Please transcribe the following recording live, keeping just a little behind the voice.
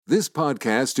This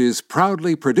podcast is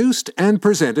proudly produced and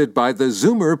presented by the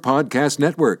Zoomer Podcast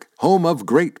Network, home of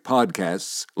great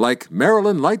podcasts like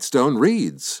Marilyn Lightstone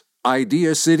Reads,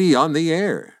 Idea City on the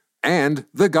Air, and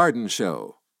The Garden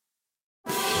Show.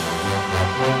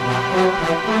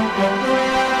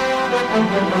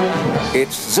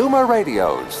 It's Zoomer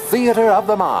Radio's Theater of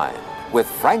the Mind with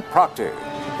Frank Proctor.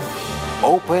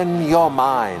 Open your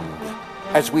mind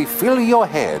as we fill your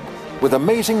head with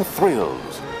amazing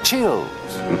thrills, chills,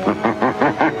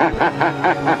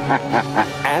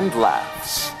 and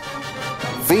laughs.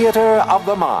 Theater of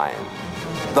the Mind.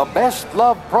 The best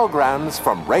love programs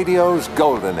from radio's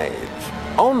golden age.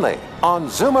 Only on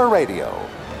Zoomer Radio.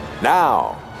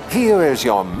 Now, here is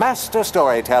your master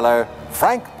storyteller,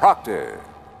 Frank Proctor.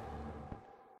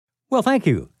 Well, thank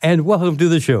you, and welcome to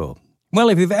the show. Well,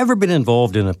 if you've ever been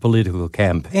involved in a political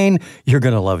campaign, you're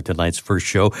going to love tonight's first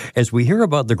show as we hear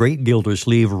about the great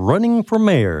Gildersleeve running for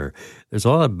mayor. There's a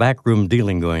lot of backroom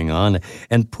dealing going on,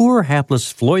 and poor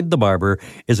hapless Floyd the barber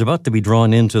is about to be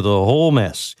drawn into the whole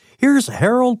mess. Here's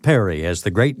Harold Perry as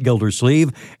the great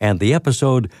Gildersleeve and the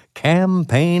episode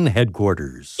Campaign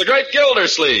Headquarters. The great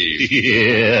Gildersleeve.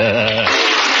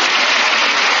 Yeah.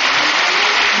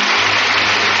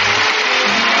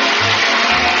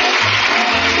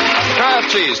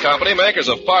 Cheese Company, makers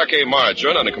of Parquet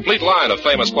margarine and a complete line of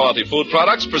famous quality food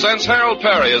products, presents Harold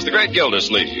Perry as the Great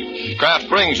Gildersleeve. Kraft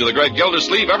brings you the Great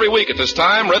Gildersleeve every week at this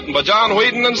time, written by John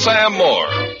Whedon and Sam Moore.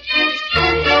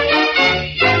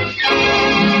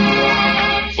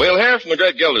 We'll hear from the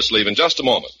Great Gildersleeve in just a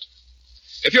moment.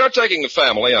 If you're taking the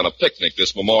family on a picnic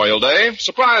this Memorial Day,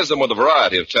 surprise them with a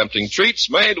variety of tempting treats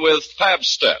made with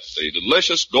Pabstet, the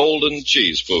delicious golden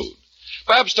cheese food.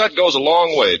 Pabstet goes a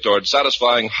long way toward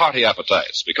satisfying hearty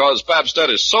appetites because Pabstet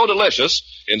is so delicious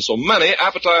in so many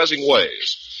appetizing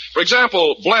ways. For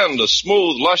example, blend a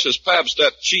smooth, luscious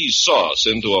Pabstet cheese sauce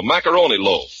into a macaroni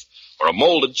loaf or a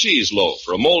molded cheese loaf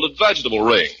or a molded vegetable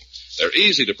ring. They're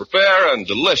easy to prepare and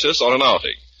delicious on an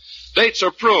outing. Dates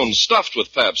or prunes stuffed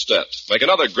with Pabstet make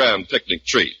another grand picnic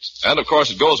treat. And, of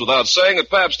course, it goes without saying that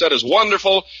Pabstet is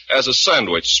wonderful as a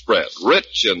sandwich spread,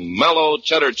 rich in mellow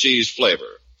cheddar cheese flavor.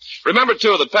 Remember,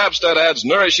 too, that Pabstet adds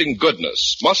nourishing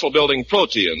goodness, muscle-building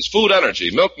proteins, food energy,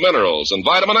 milk minerals, and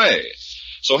vitamin A.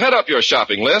 So head up your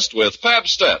shopping list with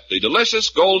Pabstet, the delicious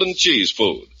golden cheese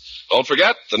food. Don't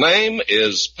forget, the name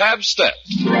is Pabstet.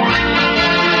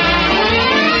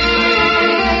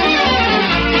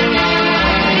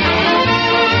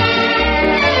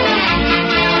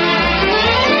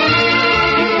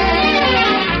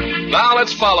 Now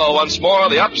let's follow once more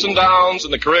the ups and downs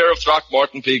in the career of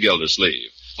Throckmorton P.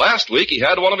 Gildersleeve. Last week, he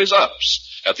had one of his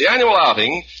ups. At the annual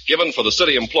outing given for the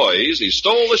city employees, he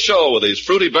stole the show with his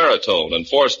fruity baritone and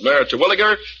forced Mayor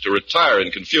Terwilliger to retire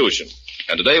in confusion.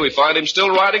 And today we find him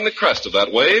still riding the crest of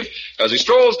that wave as he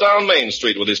strolls down Main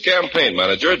Street with his campaign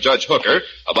manager, Judge Hooker,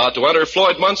 about to enter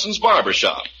Floyd Munson's barber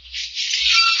shop.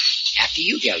 After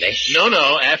you, Gildy.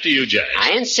 No, after you, Judge.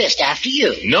 I insist, after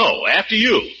you. No, after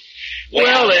you.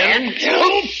 Well then.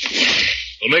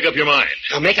 Well, make up your mind.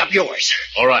 I'll make up yours.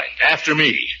 All right, after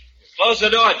me. Close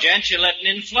the door, gents. You're letting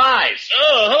in flies.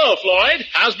 Oh, hello, Floyd.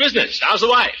 How's business? How's the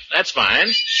wife? That's fine.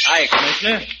 Hi,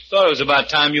 Commissioner. Thought it was about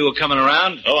time you were coming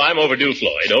around. Oh, I'm overdue,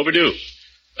 Floyd, overdue.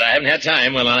 But I haven't had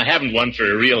time. Well, I haven't one for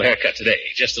a real haircut today.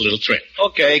 Just a little trim.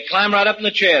 Okay, climb right up in the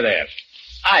chair there.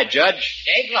 Hi, Judge.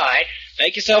 Hey, Floyd.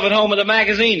 Make yourself at home with the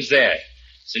magazines there.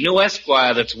 It's a new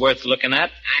Esquire that's worth looking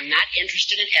at. I'm not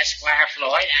interested in Esquire,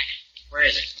 Floyd. Where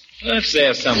is it? It's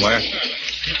there somewhere.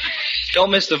 Don't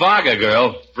miss the Varga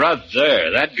girl. Brother,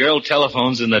 that girl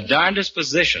telephones in the darndest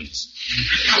positions.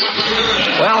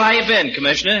 Well, how you been,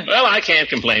 Commissioner? Well, I can't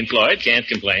complain, Floyd. Can't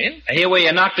complain. I hear where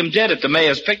you knocked him dead at the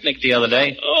mayor's picnic the other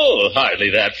day. Oh,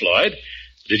 hardly that, Floyd.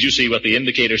 Did you see what the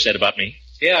indicator said about me?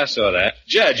 Yeah, I saw that.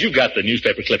 Judge, you've got the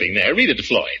newspaper clipping there. Read it to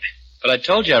Floyd. But I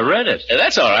told you I read it.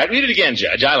 That's all right. Read it again,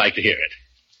 Judge. I like to hear it.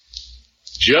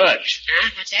 Judge.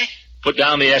 Huh? What's that? Put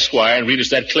down the Esquire and read us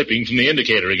that clipping from the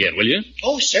indicator again, will you?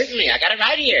 Oh, certainly. I got it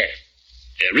right here.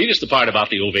 Read us the part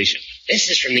about the ovation. This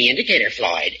is from the indicator,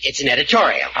 Floyd. It's an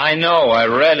editorial. I know. I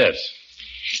read it.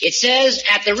 It says,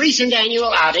 at the recent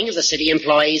annual outing of the city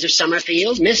employees of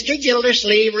Summerfield, Mr.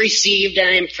 Gildersleeve received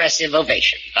an impressive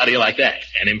ovation. How do you like that?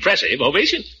 An impressive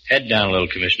ovation? Head down a little,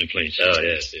 Commissioner, please. Oh,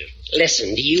 yes.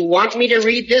 Listen, do you want me to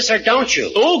read this or don't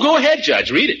you? Oh, go ahead,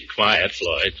 Judge. Read it. Quiet,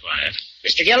 Floyd, quiet.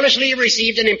 Mr. Gildersleeve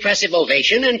received an impressive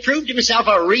ovation and proved himself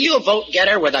a real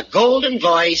vote-getter with a golden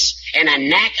voice and a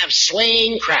knack of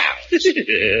swaying crowds.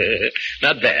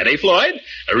 Not bad, eh, Floyd?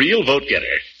 A real vote-getter.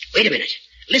 Wait a minute.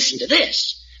 Listen to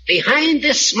this. Behind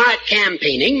this smart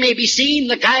campaigning may be seen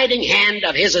the guiding hand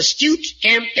of his astute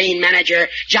campaign manager,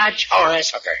 Judge Horace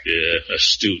Hooker. Yeah,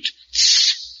 astute.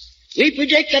 We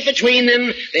predict that between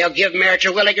them, they'll give Mayor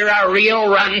Terwilliger a real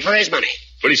run for his money.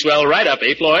 Pretty swell write-up,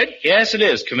 eh, Floyd? Yes, it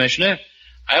is, Commissioner.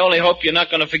 I only hope you're not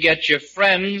going to forget your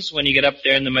friends when you get up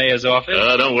there in the mayor's office.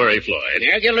 Don't worry, Floyd.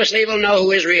 Mayor Gildersleeve will know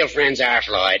who his real friends are,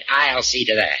 Floyd. I'll see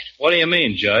to that. What do you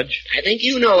mean, Judge? I think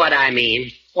you know what I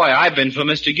mean. Why, I've been for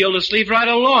Mr. Gildersleeve right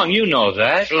along. You know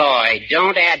that. Floyd,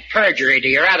 don't add perjury to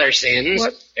your other sins.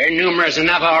 What? They're numerous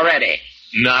enough already.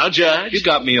 Now, Judge. You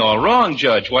got me all wrong,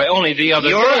 Judge. Why, only the other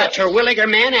You're day. a Terwilliger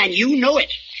man, and you know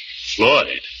it.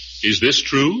 Floyd, is this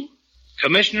true?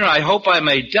 Commissioner, I hope I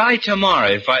may die tomorrow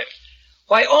if I...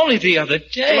 Why, only the other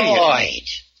day. Floyd.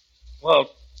 Well,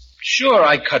 sure,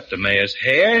 I cut the mayor's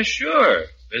hair, sure.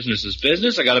 Business is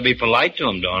business. I got to be polite to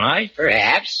him, don't I?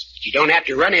 Perhaps. But you don't have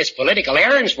to run his political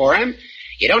errands for him.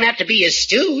 You don't have to be his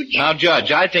stooge. Now,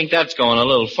 Judge, I think that's going a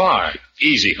little far.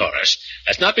 Easy, Horace.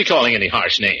 Let's not be calling any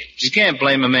harsh names. You can't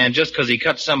blame a man just because he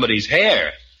cut somebody's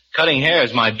hair. Cutting hair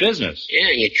is my business. Yeah,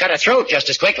 you'd cut a throat just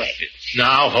as quickly.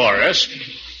 Now, Horace.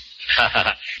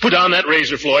 Put down that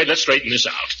razor, Floyd. Let's straighten this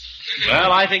out.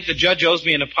 Well, I think the judge owes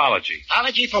me an apology.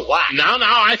 Apology for what? Now,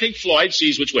 I think Floyd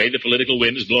sees which way the political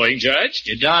wind is blowing, Judge.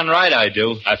 You're darn right I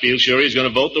do. I feel sure he's going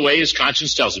to vote the way his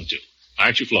conscience tells him to.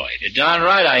 Aren't you, Floyd? You're darn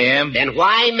right I am. Then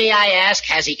why, may I ask,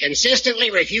 has he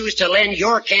consistently refused to lend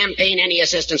your campaign any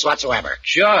assistance whatsoever?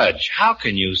 Judge, how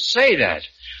can you say that?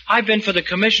 I've been for the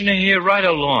commissioner here right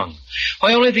along.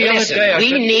 Why, only the Listen, other day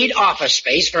we need office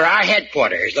space for our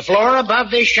headquarters. The floor above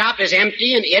this shop is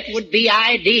empty, and it would be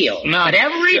ideal. No, but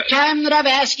every time that I've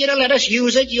asked you to let us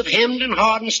use it, you've hemmed and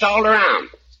hawed and stalled around.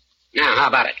 Now, how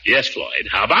about it? Yes, Floyd.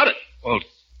 How about it? Well,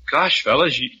 gosh,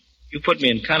 fellas, you put me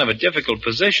in kind of a difficult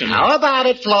position. How about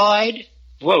it, Floyd?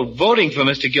 Well, voting for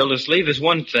Mr. Gildersleeve is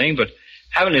one thing, but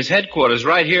having his headquarters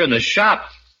right here in the shop...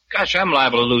 Gosh, I'm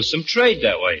liable to lose some trade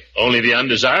that way. Only the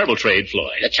undesirable trade,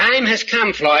 Floyd. The time has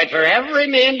come, Floyd, for every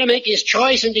man to make his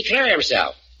choice and declare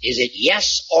himself. Is it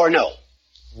yes or no?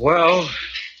 Well,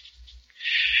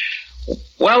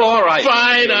 all right.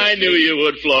 Fine, I knew you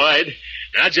would, Floyd.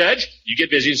 Now, Judge, you get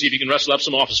busy and see if you can rustle up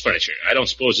some office furniture. I don't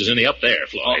suppose there's any up there,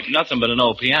 Floyd. Oh, nothing but an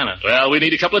old piano. Well, we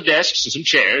need a couple of desks and some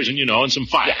chairs and, and some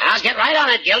files. Yeah, I'll get right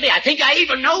on it, Gildy. I think I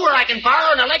even know where I can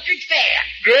borrow an electric fan.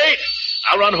 Great.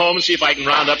 I'll run home and see if I can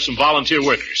round up some volunteer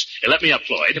workers. Hey, let me up,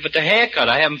 Floyd. But the haircut,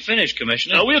 I haven't finished,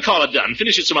 Commissioner. No, we'll call it done.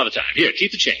 Finish it some other time. Here,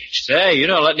 keep the change. Say, you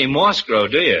don't let any moss grow,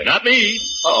 do you? Not me.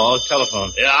 Uh-oh,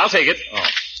 telephone. Yeah, I'll take it. Oh.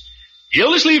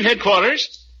 Gildersleeve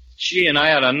headquarters. Gee, and I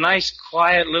had a nice,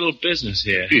 quiet little business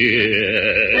here.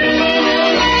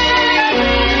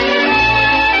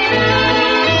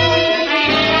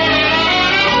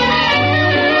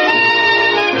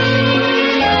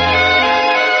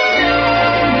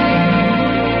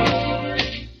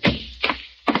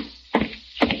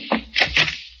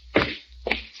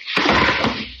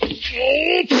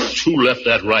 Who left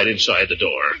that right inside the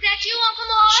door? Is that you, Uncle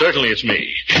Mort? Certainly it's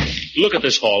me. Look at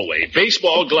this hallway.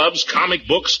 Baseball gloves, comic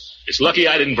books. It's lucky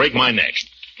I didn't break my neck.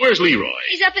 Where's Leroy?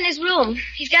 He's up in his room.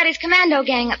 He's got his commando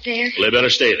gang up there. Well, they better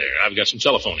stay there. I've got some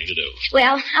telephoning to do.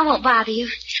 Well, I won't bother you.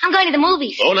 I'm going to the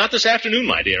movies. Oh, not this afternoon,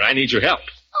 my dear. I need your help.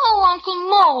 Oh, Uncle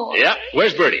Mort. Yeah,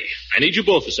 where's Bertie? I need you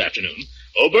both this afternoon.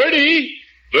 Oh, Bertie!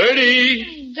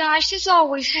 Bertie! Gosh, this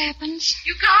always happens.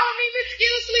 You calling me, Mr.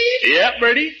 Gildersleeve? Yeah,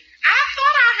 Bertie? I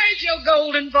thought I heard your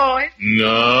golden voice.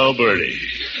 No, Bertie.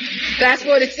 That's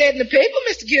what it said in the paper,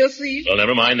 Mr. Gildersleeve. Well,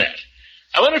 never mind that.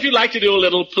 I wonder if you'd like to do a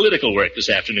little political work this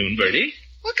afternoon, Bertie.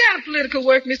 What kind of political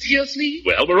work, Mr. Gildersleeve?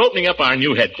 Well, we're opening up our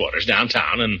new headquarters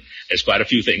downtown, and there's quite a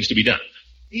few things to be done.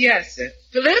 Yes, sir.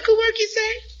 Political work, you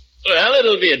say? Well,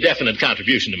 it'll be a definite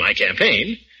contribution to my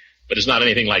campaign, but it's not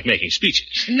anything like making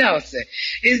speeches. No, sir.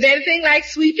 Is there anything like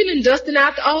sweeping and dusting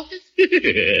out the office?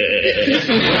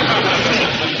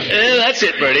 That's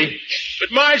it, Bertie.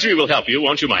 But Marjorie will help you,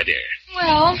 won't you, my dear?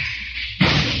 Well,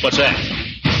 What's that?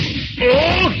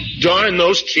 Oh, darn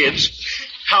those kids.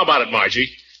 How about it, Margie?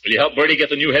 Will you help Bertie get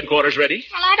the new headquarters ready?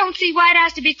 well, I don't see why it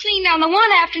has to be cleaned on the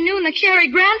one afternoon the Cary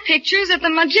Grant pictures at the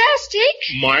Majestic.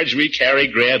 Marjorie Cary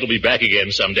Grant will be back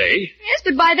again someday. Yes,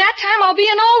 but by that time I'll be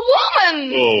an old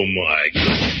woman. Oh, my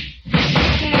God.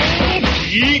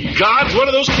 Ye gods, what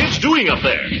are those kids doing up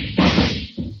there?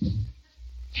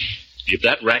 If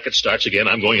that racket starts again,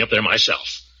 I'm going up there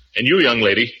myself. And you, young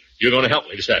lady, you're going to help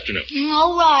me this afternoon.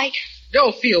 All right.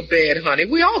 Don't feel bad, honey.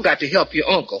 We all got to help your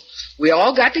uncle. We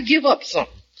all got to give up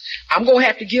something. I'm going to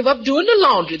have to give up doing the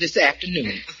laundry this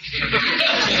afternoon.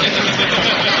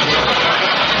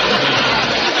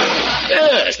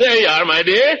 Yes, there you are, my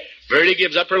dear. Bertie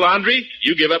gives up her laundry,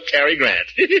 you give up Cary Grant.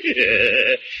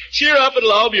 Cheer up,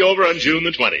 it'll all be over on June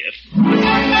the 20th.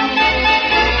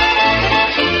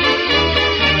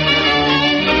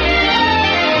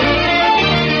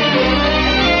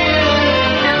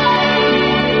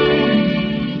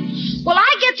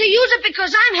 To use it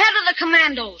because I'm head of the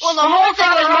commandos. Well, the whole thing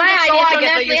was my idea, so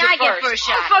naturally I get first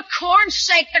shot. Oh, for corn's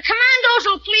sake, the commandos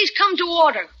will please come to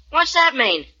order. What's that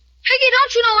mean? Piggy,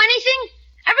 don't you know anything?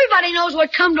 Everybody knows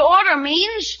what come to order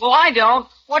means. Well, I don't.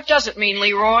 What does it mean,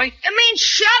 Leroy? It means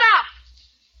shut up.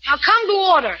 Now come to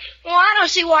order. Well, I don't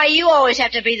see why you always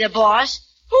have to be the boss.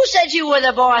 Who said you were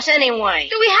the boss anyway?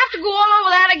 Do we have to go all over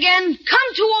that again?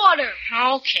 Come to order.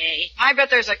 Okay. I bet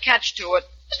there's a catch to it.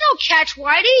 There's no catch,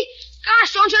 Whitey.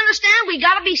 Gosh, don't you understand? We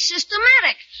gotta be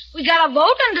systematic. We gotta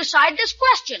vote and decide this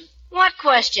question. What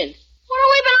question? What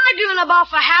have we been arguing about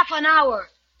for half an hour?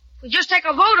 If we just take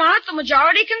a vote on it, the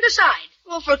majority can decide.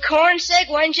 Well, for corn's sake,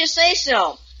 why didn't you say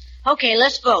so? Okay,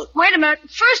 let's vote. Wait a minute.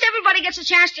 First, everybody gets a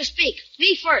chance to speak.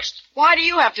 Me first. Why do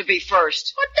you have to be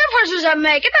first? What difference does that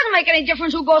make? It doesn't make any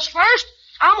difference who goes first.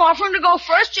 I'm offering to go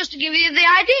first just to give you the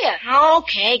idea.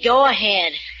 Okay, go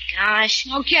ahead. Gosh.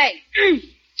 Okay.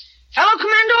 Fellow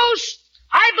commandos,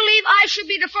 I believe I should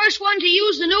be the first one to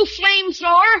use the new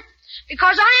flamethrower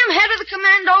because I am head of the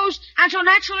commandos, and so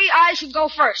naturally I should go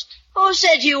first. Who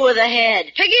said you were the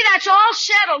head? Piggy, that's all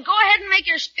settled. Go ahead and make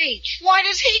your speech. Why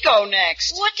does he go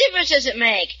next? What difference does it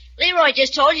make? Leroy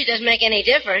just told you it doesn't make any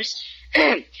difference.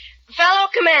 Fellow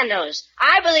commandos,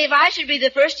 I believe I should be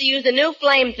the first to use the new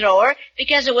flamethrower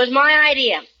because it was my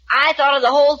idea. I thought of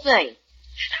the whole thing.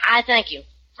 I thank you.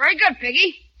 Very good,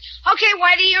 Piggy. Okay,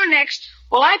 Whitey, you're next.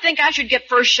 Well, I think I should get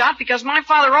first shot because my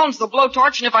father owns the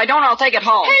blowtorch, and if I don't, I'll take it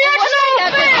home. Hey, that's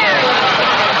no fair!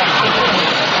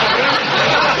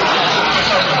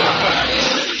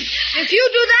 If you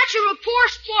do that, you're a poor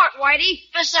sport, Whitey.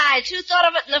 Besides, who thought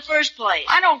of it in the first place?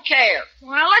 I don't care.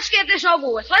 Well, let's get this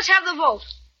over with. Let's have the vote.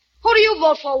 Who do you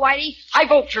vote for, Whitey? I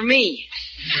vote for me.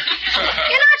 You're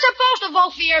not supposed to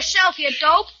vote for yourself, you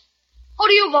dope. Who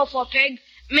do you vote for, Pig?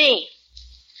 Me.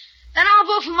 Then I'll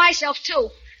vote for myself, too.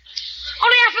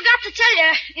 Only I forgot to tell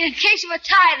you, in case of a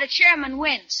tie, the chairman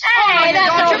wins. Hey,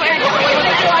 that's over.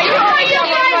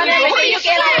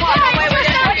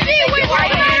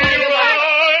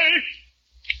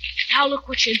 Now look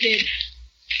what you did.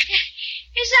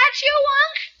 Is that you,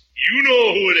 Unc? You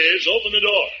know who it is. Open the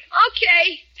door.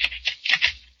 Okay.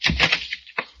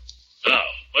 Now,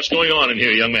 what's going on in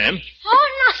here, young man? Oh,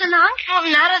 nothing, Unc. Oh,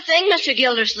 not a thing, Mr.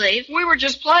 Gildersleeve. We were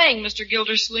just playing, Mr.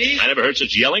 Gildersleeve. I never heard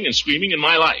such yelling and screaming in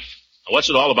my life. Now, what's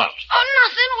it all about? Oh,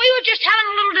 nothing. We were just having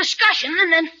a little discussion,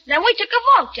 and then we took a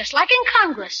vote, just like in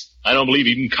Congress. I don't believe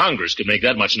even Congress could make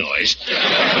that much noise.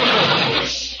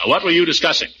 Now, what were you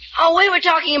discussing? Oh, we were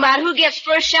talking about who gets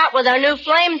first shot with our new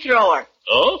flamethrower.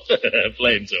 Oh,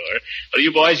 flamethrower. What are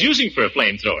you boys using for a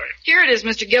flamethrower? Here it is,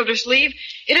 Mr. Gildersleeve.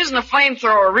 It isn't a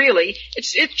flamethrower, really.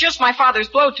 It's just my father's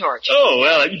blowtorch. Oh,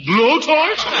 well,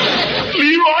 blowtorch?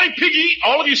 Leroy, Piggy,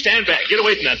 all of you stand back. Get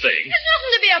away from that thing. There's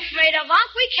nothing to be afraid of,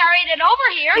 Unc. We carried it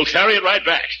over here. We'll carry it right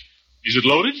back. Is it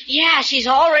loaded? Yeah, she's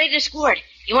all ready to squirt.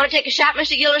 You want to take a shot,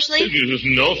 Mr. Gildersleeve?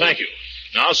 No, thank you.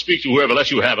 Now, I'll speak to whoever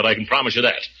lets you have it. I can promise you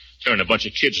that. Turn a bunch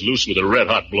of kids loose with a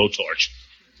red-hot blowtorch.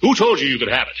 Who told you could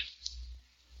have it?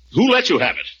 Who let you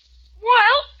have it?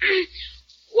 Well,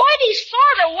 Whitey's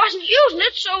father wasn't using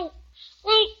it, so,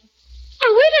 well,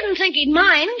 we didn't think he'd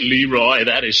mind. Leroy,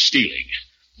 that is stealing.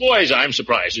 Boys, I'm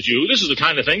surprised at you. This is the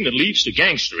kind of thing that leads to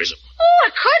gangsterism. Oh,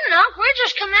 it couldn't, Unc. We're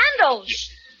just commandos.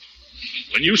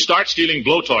 When you start stealing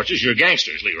blowtorches, you're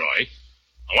gangsters, Leroy.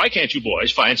 Now, why can't you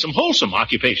boys find some wholesome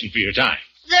occupation for your time?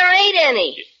 There ain't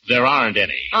any. There aren't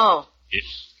any. Oh.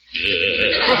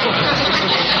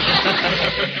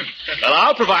 Well,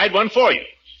 I'll provide one for you.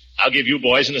 I'll give you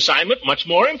boys an assignment much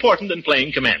more important than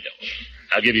playing commando.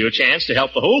 I'll give you a chance to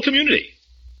help the whole community.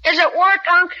 Is it work,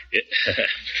 Unc?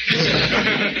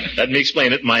 Let me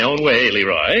explain it in my own way,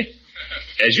 Leroy.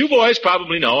 As you boys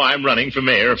probably know, I'm running for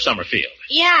mayor of Summerfield.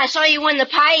 Yeah, I saw you win the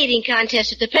pie-eating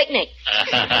contest at the picnic.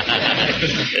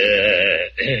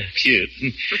 Cute.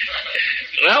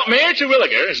 Well, Mayor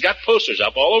Terwilliger has got posters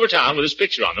up all over town with his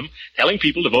picture on them, telling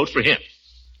people to vote for him.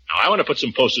 Now, I want to put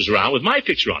some posters around with my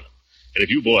picture on them. And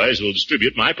if you boys will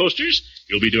distribute my posters,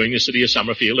 you'll be doing the city of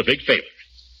Summerfield a big favor.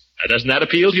 Now, doesn't that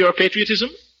appeal to your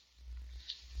patriotism?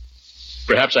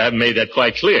 Perhaps I haven't made that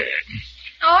quite clear.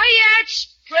 Oh, yeah, it's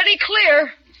pretty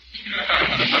clear.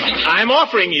 I'm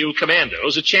offering you,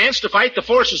 commandos, a chance to fight the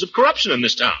forces of corruption in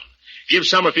this town. Give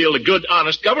Summerfield a good,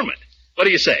 honest government. What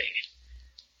do you say?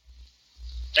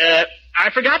 I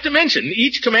forgot to mention,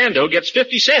 each commando gets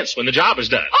 50 cents when the job is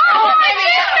done. Oh,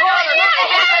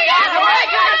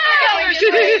 The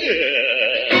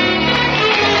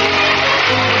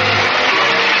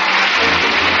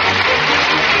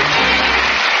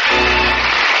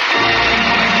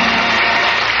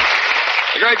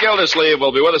great Gildersleeve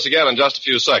will be with us again in just a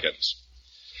few seconds.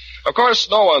 Of course,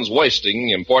 no one's wasting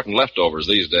important leftovers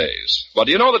these days. But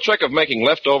do you know the trick of making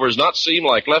leftovers not seem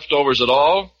like leftovers at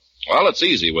all? Well, it's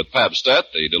easy with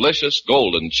Pabstet, the delicious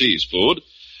golden cheese food.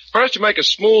 First, you make a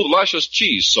smooth, luscious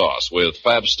cheese sauce with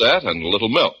Pabstet and a little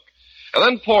milk. And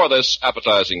then pour this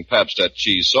appetizing Pabstet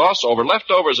cheese sauce over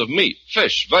leftovers of meat,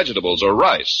 fish, vegetables, or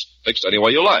rice, fixed any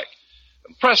way you like.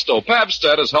 And presto,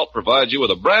 Pabstet has helped provide you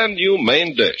with a brand new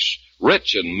main dish,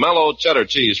 rich and mellow cheddar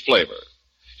cheese flavor.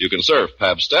 You can serve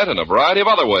Pabstet in a variety of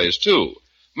other ways, too.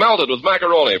 Melted with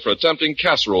macaroni for a tempting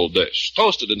casserole dish,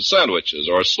 toasted in sandwiches,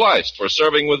 or sliced for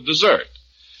serving with dessert.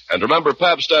 And remember,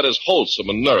 Pabstet is wholesome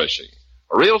and nourishing,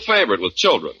 a real favorite with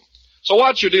children. So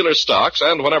watch your dealer's stocks,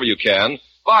 and whenever you can,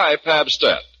 buy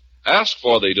Pabstet. Ask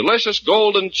for the delicious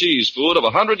golden cheese food of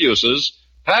 100 uses,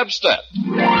 Pabstet.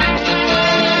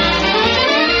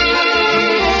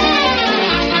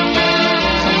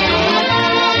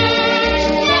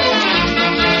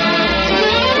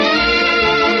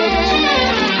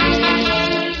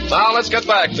 Now let's get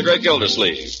back to the great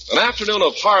Gildersleeve. An afternoon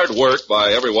of hard work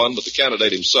by everyone but the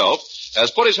candidate himself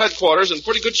has put his headquarters in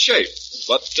pretty good shape.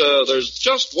 But there's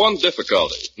just one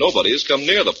difficulty. Nobody has come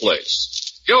near the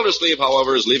place. Gildersleeve,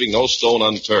 however, is leaving no stone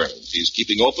unturned. He's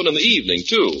keeping open in the evening,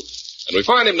 too. And we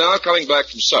find him now coming back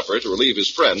from supper to relieve his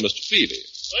friend, Mr. Peavy.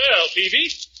 Well, Peavy,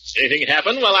 anything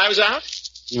happen while I was out?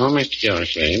 No, Mr.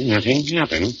 Gildersleeve, nothing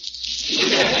happened.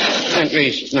 At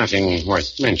least nothing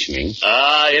worth mentioning.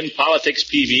 In politics,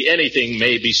 Peavy, anything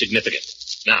may be significant.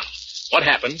 Now, what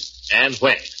happened and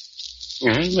when?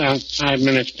 Well, about 5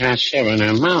 minutes past 7,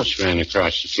 a mouse ran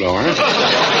across the floor.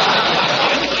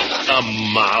 A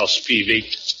mouse, Peavy.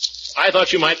 I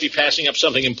thought you might be passing up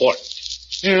something important.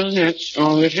 Well, that's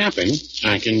all that happened.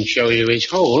 I can show you his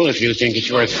hole if you think it's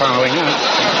worth following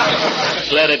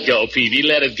up. Let it go, Peavy,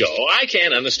 let it go. I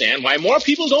can't understand why more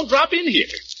people don't drop in here.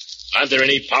 Aren't there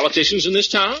any politicians in this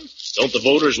town? Don't the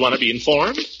voters want to be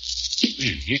informed? Well,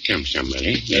 here comes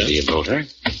somebody. Maybe a voter.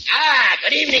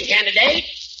 Good evening, candidate.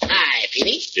 Hi,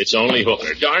 Peavy. It's only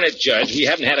Hooker. Darn it, Judge, we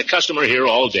haven't had a customer here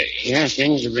all day. Yeah,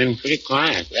 things have been pretty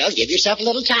quiet. Well, give yourself a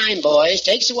little time, boys.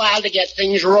 Takes a while to get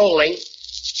things rolling.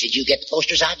 Did you get the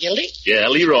posters out, Gildy? Yeah,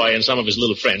 Leroy and some of his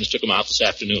little friends took them out this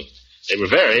afternoon. They were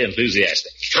very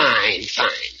enthusiastic. Fine.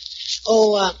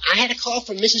 Oh, I had a call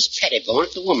from Mrs. Pettibone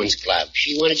at the Woman's Club.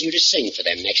 She wanted you to sing for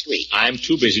them next week. I'm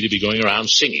too busy to be going around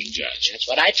singing, Judge. That's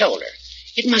what I told her.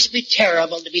 It must be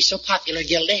terrible to be so popular,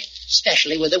 Gildy,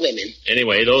 especially with the women.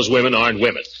 Anyway, those women aren't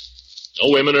women. No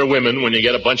women are women when you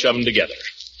get a bunch of them together.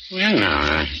 Well,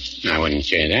 no, I wouldn't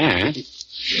say that.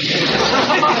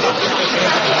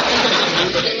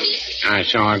 I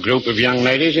saw a group of young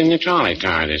ladies in the trolley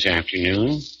car this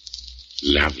afternoon.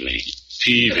 Lovely.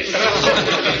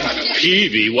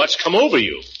 Peavy, what's come over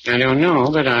you? I don't know,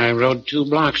 but I rode 2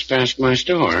 blocks past my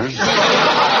store.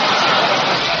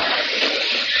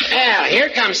 Well, here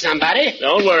comes somebody.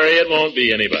 Don't worry, it won't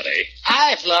be anybody.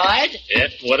 Hi, Floyd. Yeah,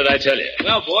 what did I tell you?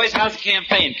 Well, boys, how's the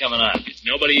campaign coming on?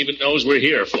 Nobody even knows we're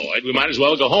here, Floyd. We might as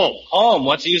well go home. Home?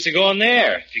 What's the use of going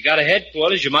there? If you got a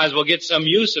headquarters, you might as well get some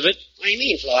use of it. What do you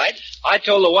mean, Floyd? I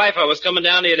told the wife I was coming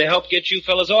down here to help get you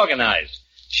fellas organized.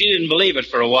 She didn't believe it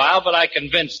for a while, but I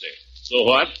convinced her. So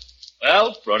what?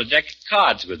 Well, brought a deck of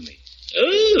cards with me.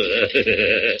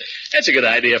 Ooh, that's a good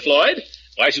idea, Floyd.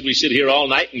 Why should we sit here all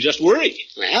night and just worry?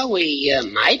 Well, we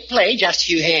might play just a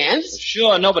few hands.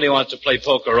 Sure, nobody wants to play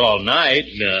poker all night.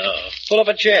 No. Pull up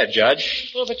a chair,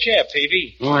 Judge. Pull up a chair,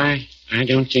 Peavy. Oh, I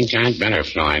don't think I'd better,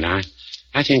 Floyd.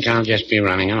 I think I'll just be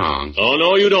running along. Oh,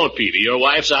 no, you don't, Peavy. Your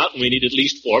wife's out, and we need at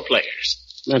least 4 players.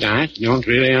 But I don't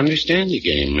really understand the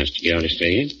game, Mr.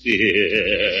 Gildersleeve.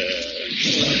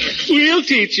 We'll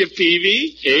teach you,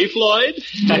 Peavy. Eh, Floyd?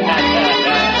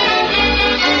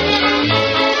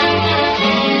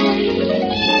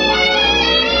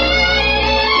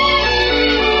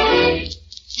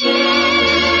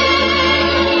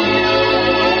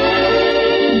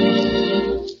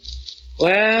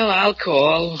 Well, I'll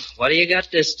call. What do you got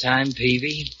this time,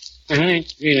 Peavy? Well,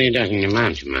 it really doesn't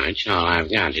amount to much. All I've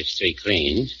got is 3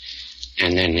 queens.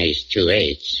 And then these 2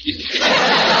 8s.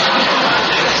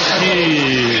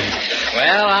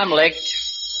 Well, I'm licked.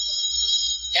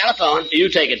 Telephone. You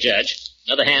take it, Judge.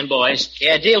 Another hand, boys.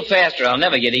 Yeah, deal faster. I'll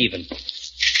never get even.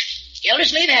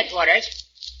 Gildersleeve headquarters.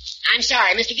 I'm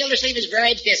sorry, Mr. Gildersleeve is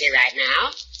very busy right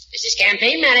now. This is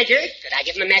campaign manager. Could I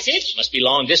give him a message? Must be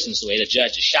long distance the way the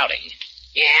judge is shouting.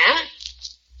 Yeah?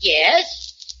 Yes?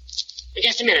 In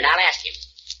just a minute, I'll ask him.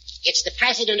 It's the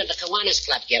president of the Kiwanis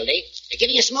Club, Gildy. They're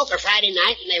giving a smoker Friday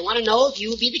night, and they want to know if you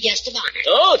will be the guest of honor.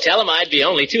 Oh, tell them I'd be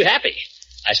only too happy.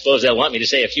 I suppose they'll want me to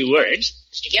say a few words.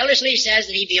 Mr. Gildersleeve says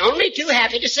that he'd be only too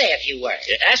happy to say a few words.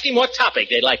 Ask him what topic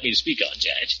they'd like me to speak on,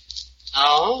 Judge.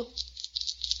 Oh?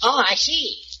 Oh, I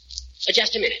see. But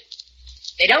just a minute.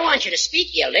 They don't want you to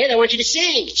speak, Gildy. They want you to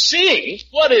sing. Sing?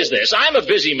 What is this? I'm a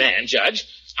busy man, Judge.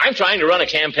 I'm trying to run a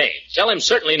campaign. Tell him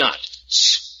certainly not.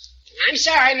 I'm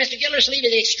sorry, Mr. Gildersleeve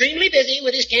is extremely busy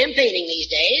with his campaigning these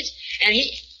days, and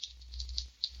he...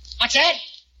 What's that?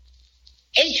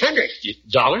 $800.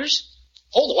 Dollars?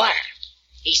 Hold the wire.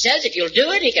 He says if you'll do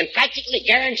it, he can practically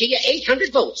guarantee you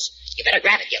 800 votes. You better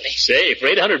grab it, Gildy. Say, for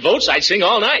 800 votes, I'd sing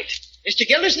all night. Mr.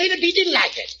 Gildersleeve would be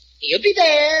delighted. He'll be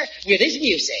there with his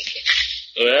music.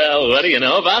 Well, what do you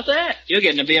know about that? You're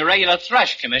getting to be a regular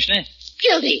thrush, Commissioner.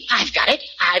 Gildy, I've got it.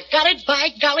 I've got it. By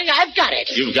golly, I've got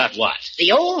it. You've got what?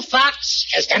 The old fox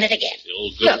has done it again. The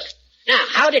old goat. Look, now,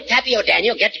 how did Pappy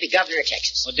O'Daniel get to be governor of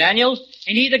Texas? O'Daniel?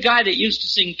 Ain't he the guy that used to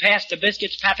sing Pass the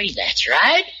Biscuits, Pappy? That's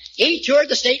right. He toured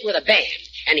the state with a band,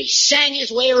 and he sang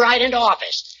his way right into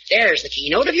office. There's the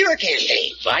keynote of your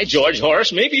campaign. By George,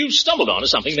 Horace, maybe you stumbled onto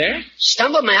something there.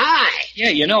 Stumbled my eye. Yeah,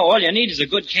 you know, all you need is a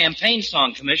good campaign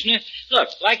song, Commissioner. Look,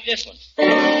 like this one.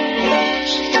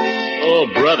 Oh,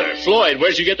 brother. Floyd,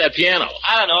 where'd you get that piano?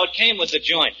 I don't know. It came with the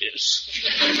joint.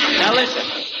 Now listen.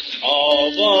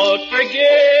 All vote for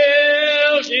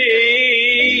Gildy,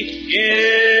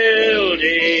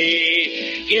 Gildy.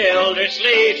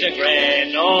 Gildersleeve's a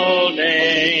grand old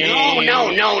name. No.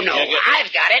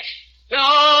 I've got it.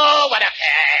 Oh, what a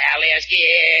pal is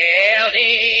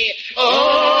Gildy.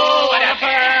 Oh, what a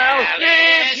pal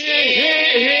is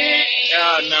Gildy.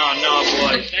 No,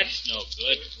 boys. That's no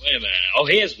good. Wait a minute. Oh,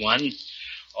 here's one.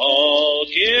 Oh,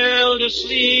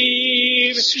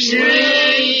 Gildersleeve,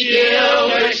 sweet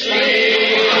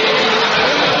Gildersleeve.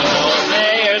 Oh,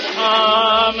 mayors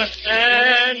come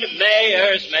and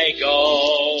mayors may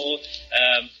go.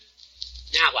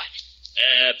 Now what?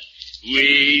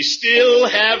 We still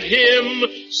have him,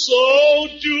 so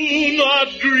do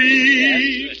not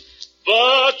grieve,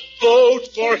 but vote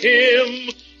for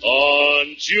him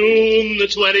on June the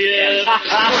 20th.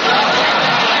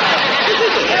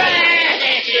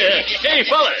 Hey,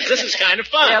 fellas, this is kind of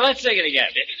fun. Yeah, let's sing it again.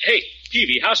 Hey,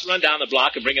 Peavy, how's to run down the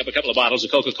block and bring up a couple of bottles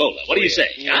of Coca-Cola? What do you say?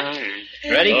 Huh?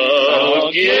 Ready?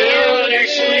 Oh,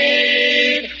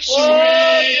 Gildersleeve,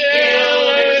 sweet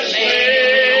Gildersleeve.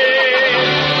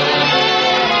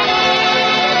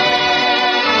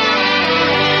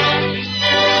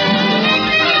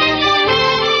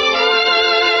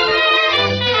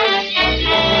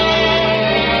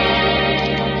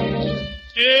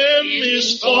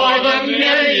 For the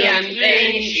million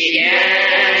things she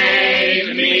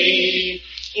gave me.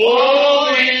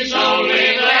 Oh, it's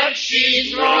only that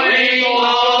she's growing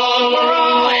old,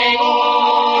 growing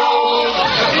old.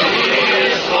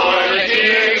 It's for the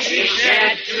tears she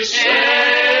shed to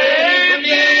save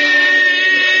me.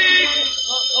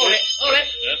 Hold it.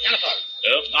 Telephone.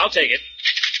 Oh, I'll take it.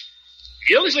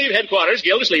 Gildersleeve headquarters,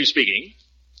 Gildersleeve speaking.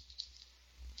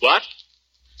 What?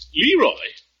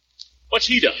 Leroy? What's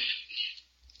he done?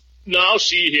 Now,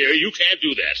 see here, you can't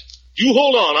do that. You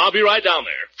hold on, I'll be right down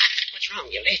there. What's wrong,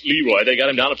 Gildy? Leroy, they got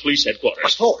him down at police headquarters.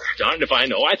 What for? Darned if I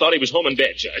know. I thought he was home in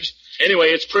bed, Judge. Anyway,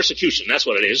 it's persecution, that's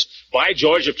what it is. By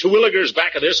George, if Terwilliger's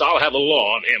back of this, I'll have the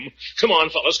law on him. Come on,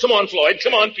 fellas. Come on, Floyd.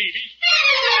 Come on, Peavy.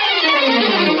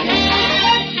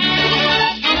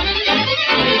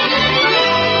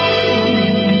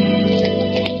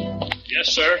 Yes,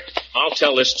 sir. I'll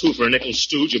tell this two-for-a-nickel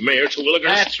stooge of Mayor Terwilliger.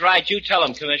 That's right. You tell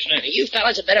him, Commissioner. Now, you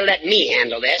fellas had better let me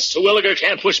handle this. Terwilliger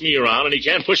can't push me around, and he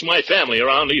can't push my family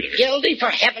around either. Gildy, for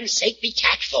heaven's sake, be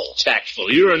tactful. Tactful.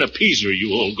 You're an appeaser,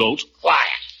 you old goat. Quiet.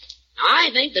 Now, I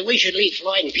think that we should leave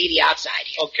Floyd and Peavy outside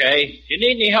here. Okay. If you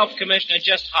need any help, Commissioner,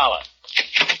 just holler.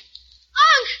 Unc,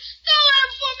 don't let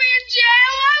him put me in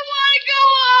jail. I want to go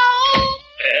home.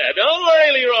 Don't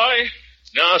worry, Leroy.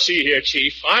 Now, see here,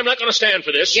 Chief. I'm not going to stand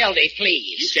for this. Gildy,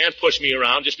 please. You can't push me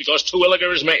around just because Terwilliger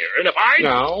is mayor. And if I...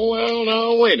 Now,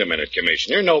 wait a minute,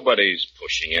 Commissioner. Nobody's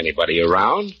pushing anybody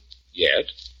around yet.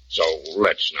 So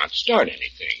let's not start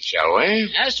anything, shall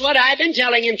we? That's what I've been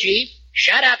telling him, Chief.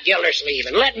 Shut up, Gildersleeve,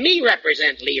 and let me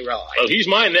represent Leroy. Well, he's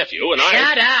my nephew, and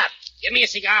Shut up. Give me a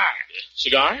cigar.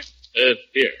 Cigar?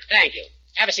 Here. Thank you.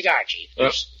 Have a cigar, Chief.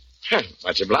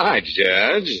 Much obliged,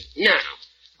 Judge. Now,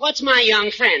 what's my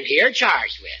young friend here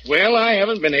charged with? Well, I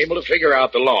haven't been able to figure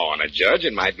out the law on it, Judge.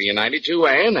 It might be a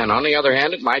 92A, and then on the other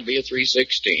hand, it might be a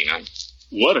 316.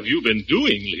 What have you been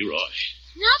doing, Leroy?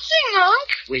 Nothing, Unc.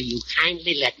 Will you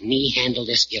kindly let me handle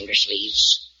this, Gildersleeve?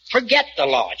 Forget the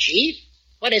law, Chief.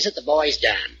 What is it the boy's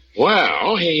done?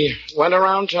 Well, he went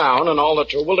around town and all the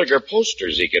Terwilliger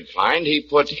posters he could find, he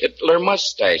put Hitler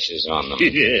mustaches on them.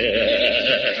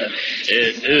 Yeah.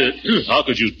 How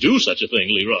could you do such a thing,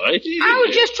 Leroy? I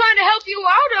was just trying to help you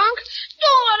out, Unc.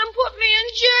 Don't let him put me in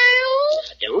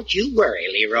jail. Don't you worry,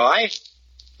 Leroy.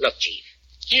 Look, Chief,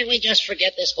 can't we just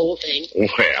forget this whole thing?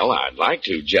 Well, I'd like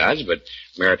to, Judge, but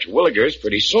Mayor Terwilliger's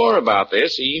pretty sore about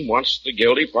this. He wants the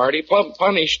guilty party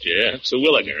punished. Yeah,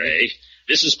 Terwilliger, eh?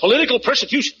 This is political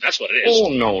persecution. That's what it is. Oh,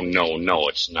 no,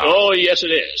 it's not. Oh, yes, it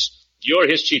is. You're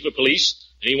his chief of police,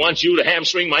 and he wants you to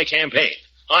hamstring my campaign.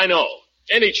 I know.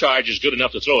 Any charge is good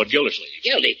enough to throw at Gildersleeve.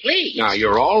 Gildy, please. Now,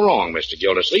 you're all wrong, Mr.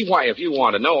 Gildersleeve. Why, if you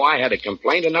want to know, I had a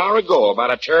complaint an hour ago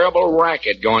about a terrible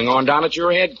racket going on down at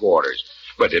your headquarters.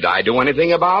 But did I do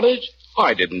anything about it?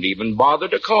 I didn't even bother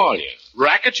to call you.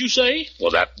 Racket, you say?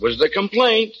 Well, that was the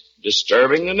complaint.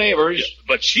 Disturbing the neighbors. Yeah,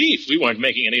 but, Chief, we weren't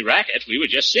making any racket. We were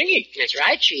just singing. That's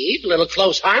right, Chief. A little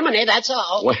close harmony, that's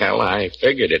all. Well, I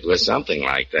figured it was something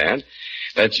like that.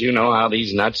 But you know how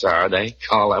these nuts are. They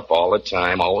call up all the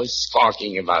time, always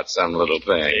squawking about some little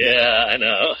thing. Yeah, I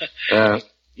know.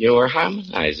 You were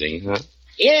harmonizing, huh?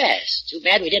 Yes. Too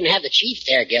bad we didn't have the Chief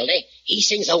there, Gildy. He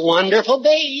sings a wonderful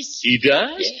bass. He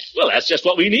does? Yeah. Well, that's just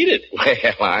what we needed. Well,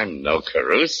 I'm no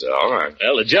Caruso.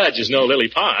 Well, the judge is no Lily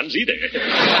Pons either.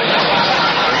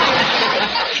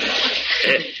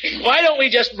 Why don't we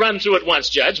just run through it once,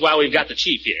 Judge, while we've got the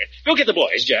Chief here? Go get the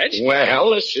boys, Judge.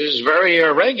 Well, this is very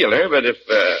irregular, but if...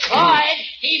 Boyd,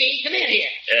 Evie, come in here.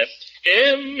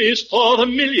 M is for the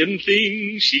million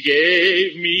things she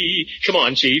gave me. Come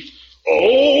on, Chief.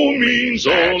 O means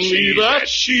only that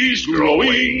she's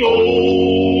growing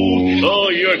old. Oh,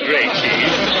 you're great,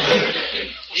 Chief.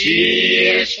 T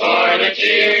is for the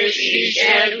tears she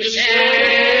shed to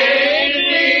save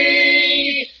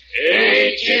me.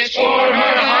 H is for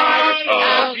her heart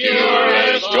of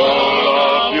purest gold,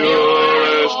 of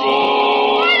purest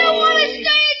gold. I don't want to stay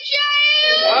in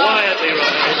jail. Quietly,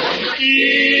 Ronald. E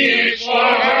is for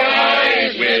her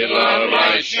eyes with love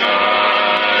light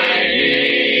shining.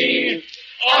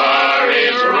 R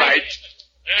is right,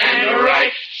 and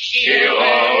right she'll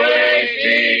always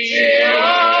be, she'll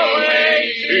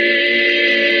always be.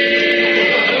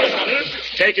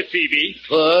 Take it, Phoebe.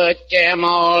 Put them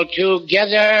all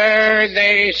together,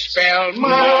 they spell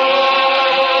mine.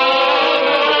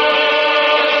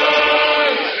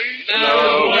 The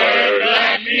word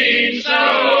that means the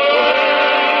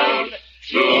world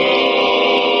to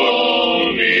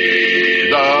me.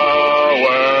 The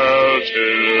world to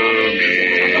me.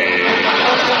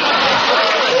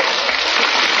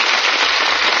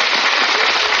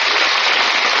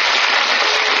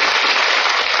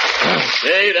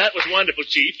 Say, that was wonderful,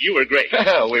 Chief. You were great.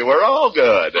 we were all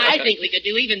good. I think we could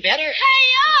do even better. Hey,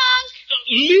 Unc.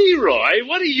 Leroy,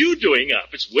 what are you doing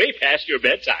up? It's way past your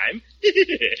bedtime.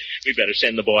 We better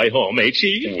send the boy home, eh,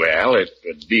 Chief? Well, it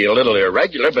would be a little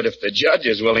irregular, but if the judge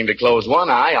is willing to close one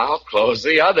eye, I'll close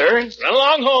the other. Run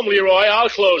along home, Leroy. I'll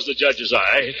close the judge's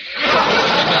eye.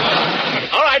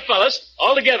 All right, fellas,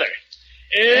 all together.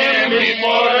 M is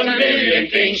for the million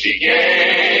things she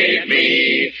gave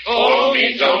me. O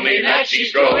means only that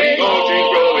she's growing old, she's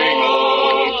growing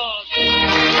old.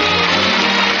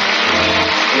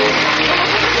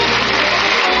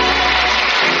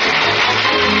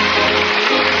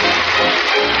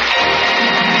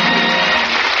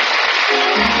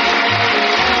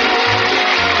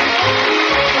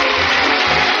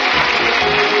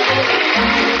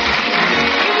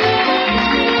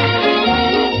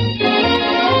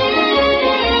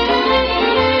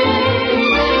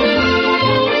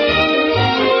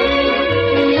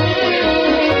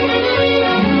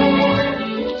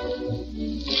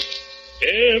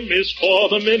 M is for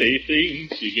the many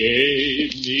things she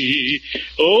gave me.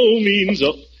 O means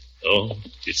oh,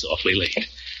 it's awfully late.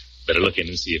 Better look in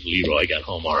and see if Leroy got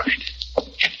home all right.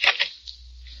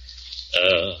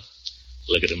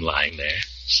 Look at him lying there,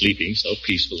 sleeping so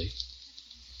peacefully.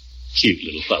 Cute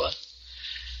little fella.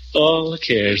 All the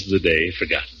cares of the day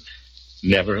forgotten.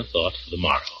 Never a thought for the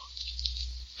morrow.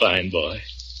 Fine boy.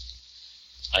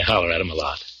 I holler at him a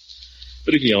lot.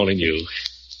 But if he only knew,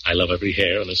 I love every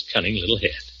hair on his cunning little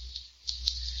head.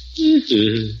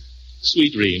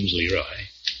 Sweet dreams, Leroy.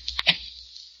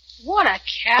 What a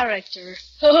character.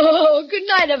 Oh, good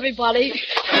night, everybody.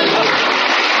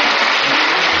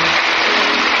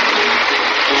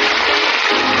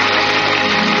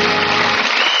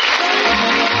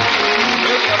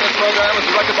 This program is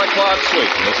directed by Claude Sweet.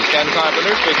 This is Ken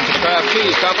Carpenter speaking to the Kraft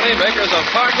Cheese Company, makers of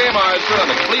Parquet Margarine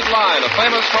and a complete line of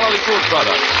famous quality food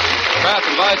products. Kraft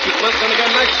invites you to listen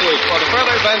again next week for the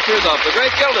further adventures of the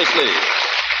great Gildersleeve.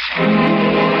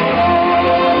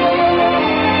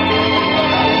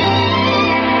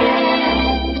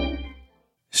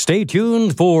 Stay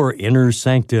tuned for Inner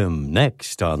Sanctum,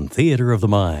 next on Theater of the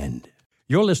Mind.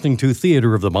 You're listening to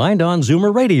Theater of the Mind on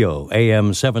Zoomer Radio,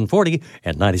 AM 740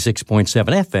 and 96.7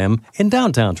 FM in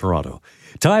downtown Toronto.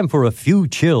 Time for a few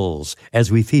chills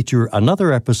as we feature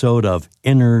another episode of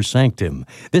Inner Sanctum.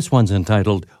 This one's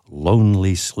entitled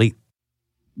Lonely Sleep.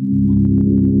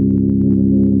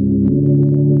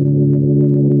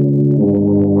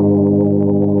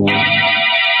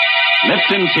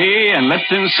 Lipton Tea and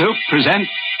Lipton Soup present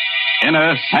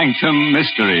Inner Sanctum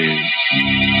Mysteries.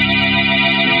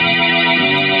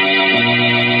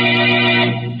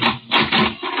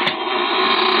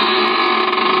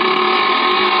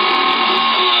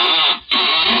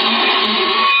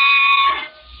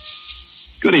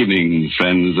 Good evening,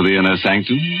 friends of the Inner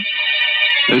Sanctum.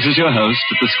 This is your host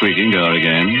at the squeaking door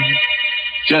again.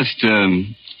 Just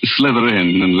slither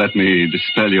in and let me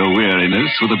dispel your weariness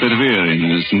with a bit of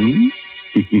eeriness,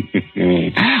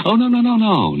 Oh,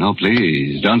 no,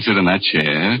 please. Don't sit in that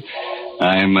chair.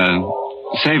 I'm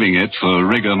saving it for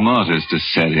rigor mortis to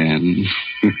set in.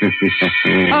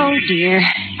 Oh, dear.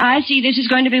 I see this is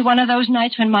going to be one of those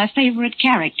nights when my favorite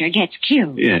character gets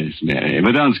killed. Yes, Mary,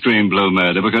 but don't scream blue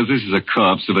murder, because this is a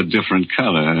corpse of a different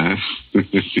color.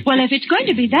 Well, if it's going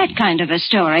to be that kind of a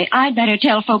story, I'd better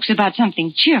tell folks about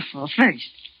something cheerful first.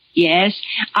 Yes,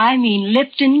 I mean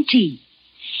Lipton tea.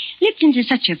 Lipton's is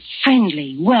such a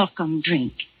friendly, welcome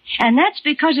drink. And that's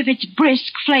because of its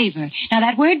brisk flavor. Now,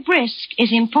 that word brisk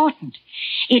is important.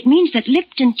 It means that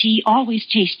Lipton tea always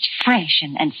tastes fresh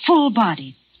and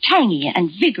full-bodied, tangy and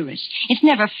vigorous. It's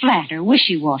never flat or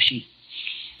wishy-washy.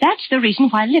 That's the reason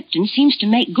why Lipton seems to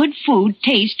make good food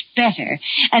taste better,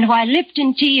 and why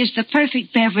Lipton tea is the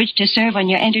perfect beverage to serve on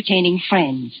your entertaining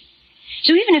friends.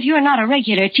 So even if you're not a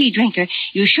regular tea drinker,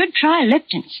 you should try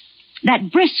Lipton's.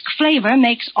 That brisk flavor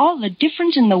makes all the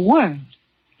difference in the world.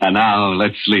 And now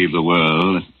let's leave the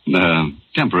world,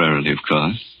 temporarily, of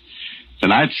course.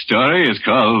 Tonight's story is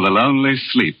called The Lonely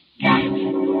Sleep.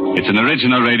 It's an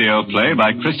original radio play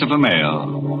by Christopher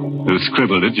Mayle, who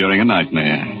scribbled it during a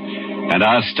nightmare. And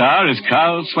our star is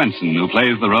Carl Swenson, who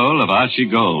plays the role of Archie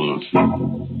Gold.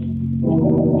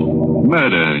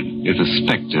 Murder is a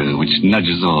specter which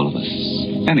nudges all of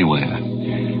us, anywhere.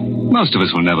 Most of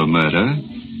us will never murder,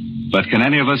 but can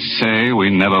any of us say we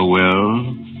never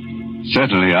will?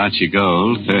 Certainly Archie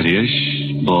Gold,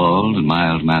 30-ish, bald and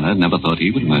mild-mannered, never thought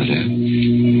he would murder.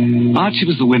 Archie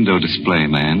was the window display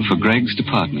man for Greg's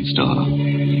department store.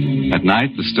 At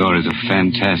night, the store is a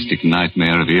fantastic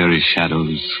nightmare of eerie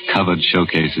shadows, covered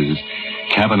showcases,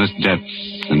 cavernous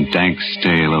depths, and dank,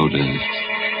 stale odors,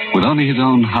 with only his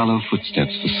own hollow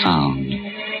footsteps for sound.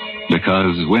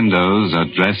 Because windows are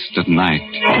dressed at night.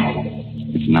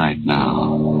 It's night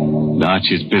now.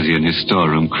 Archie's busy in his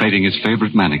storeroom crating his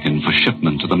favorite mannequin for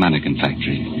shipment to the mannequin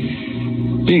factory.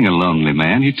 Being a lonely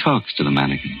man, he talks to the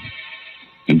mannequin.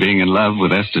 And being in love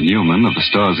with Esther Newman of the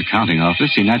store's accounting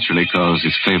office, he naturally calls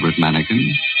his favorite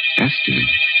mannequin Esther.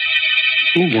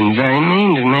 You've been very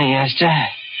mean to me, Esther.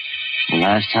 The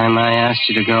last time I asked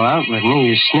you to go out with me,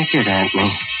 you snickered at me.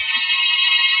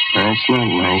 That's not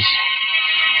nice.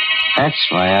 That's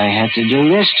why I had to do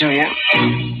this to you.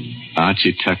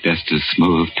 Archie tucked Esther's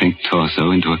smooth pink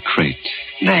torso into a crate.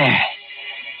 There.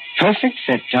 Perfect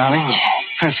fit, darling.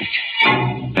 Perfect.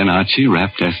 Then Archie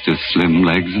wrapped Esther's slim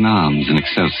legs and arms in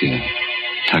excelsior,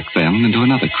 tucked them into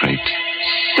another crate.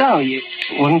 So, you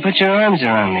wouldn't put your arms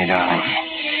around me,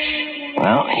 darling.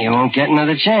 Well, you won't get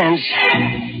another chance.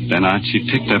 Then Archie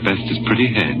picked up Esther's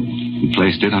pretty head and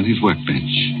placed it on his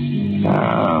workbench.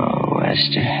 Oh,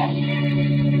 Esther.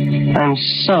 I'm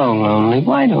so lonely.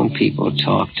 Why don't people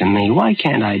talk to me? Why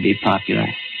can't I be popular?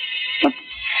 But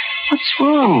what's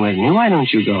wrong with me? Why don't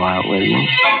you go out with me?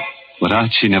 What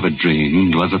Archie never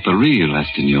dreamed was that the real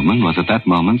Esther Newman was at that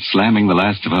moment slamming the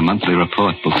last of her monthly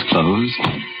report books closed,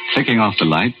 clicking off the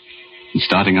light, and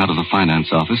starting out of the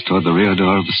finance office toward the rear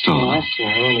door of the store.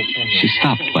 She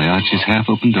stopped by Archie's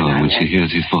half-open door when she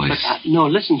hears his voice. No,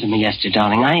 listen to me, Esther,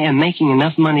 darling. I am making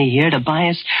enough money here to buy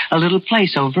us a little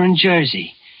place over in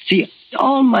Jersey. See,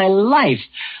 all my life,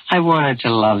 I wanted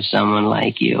to love someone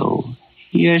like you.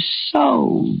 You're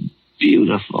so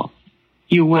beautiful.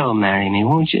 You will marry me,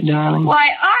 won't you, darling? Why,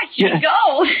 Archie,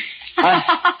 go!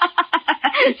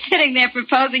 Sitting there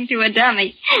proposing to a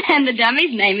dummy, and the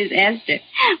dummy's name is Esther.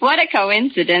 What a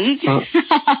coincidence.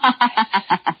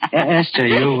 Esther,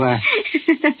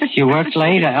 you worked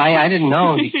late? I didn't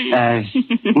know.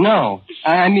 No.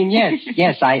 I mean,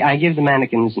 yes, I give the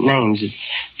mannequins names. It's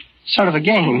sort of a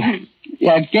game.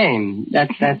 Yeah, a game.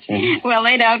 That's it. Well,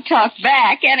 they don't talk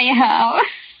back anyhow.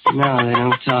 No, they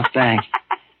don't talk back.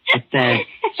 But they're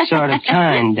sort of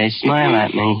kind. They smile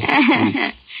at me.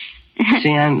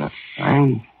 See,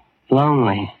 I'm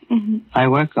lonely. Mm-hmm. I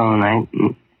work all night.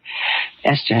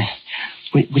 Esther,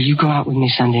 will you go out with me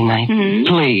Sunday night? Mm-hmm.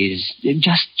 Please.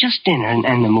 Just dinner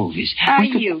and the movies. Are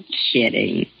you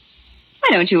kidding?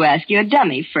 Why don't you ask your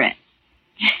dummy friend?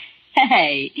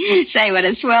 Hey, say what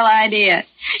a swell idea.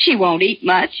 She won't eat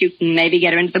much. You can maybe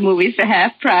get her into the movies for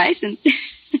half price, and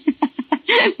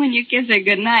when you kiss her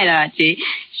goodnight, Archie,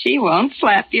 she won't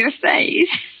slap your face.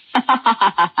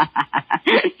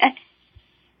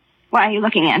 Why are you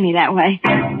looking at me that way?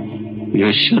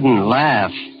 You shouldn't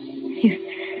laugh.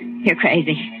 You're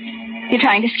crazy. You're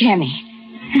trying to scare me.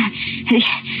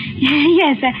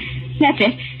 Yes, that's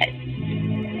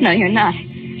it. No, you're not.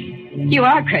 You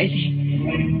are crazy.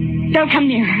 Don't come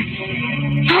near her.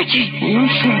 Archie! You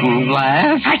shouldn't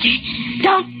laugh. Archie,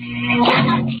 don't.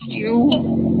 You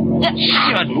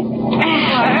shouldn't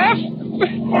laugh.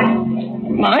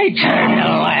 My turn to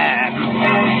laugh.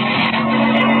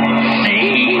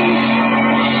 See?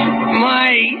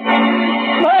 My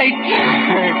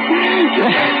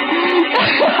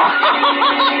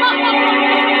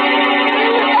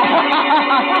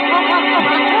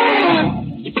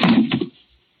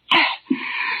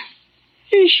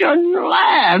You shouldn't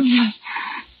laugh.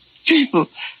 People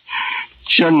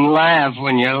shouldn't laugh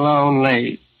when you're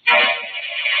lonely.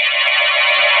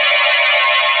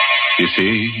 You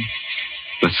see,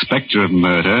 the specter of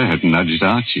murder had nudged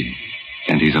Archie,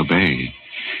 and he's obeyed.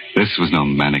 This was no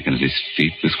mannequin at his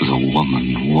feet. This was a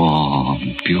woman,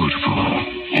 warm, beautiful,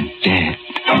 and dead.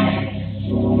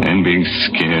 Then, being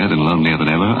scared and lonelier than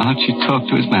ever, Archie talked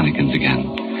to his mannequins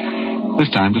again. This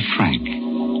time to Frank,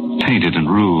 painted and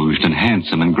rouged and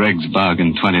handsome in Greg's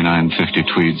bargain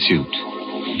 $29.50 tweed suit.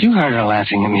 You heard her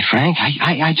laughing at me, Frank.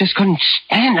 I just couldn't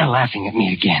stand her laughing at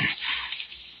me again.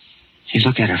 Hey,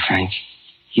 look at her, Frank.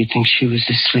 You'd think she was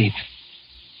asleep.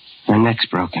 Her neck's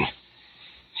broken.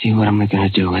 See, what am I going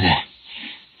to do with her?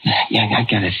 Yeah, I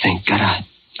gotta think. Gotta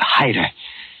hide her.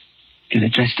 Gotta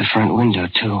dress the front window,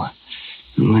 too.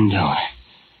 The window.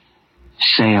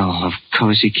 Sale of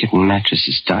Cozy Kitten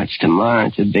mattresses starts tomorrow.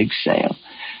 It's a big sale.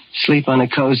 Sleep on a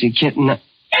Cozy Kitten. I've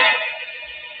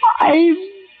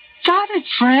got it,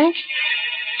 Frank.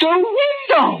 The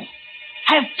window.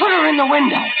 I've put her in the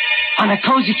window. On a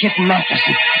Cozy Kitten mattress.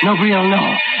 Nobody will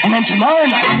know. And then tomorrow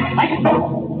night...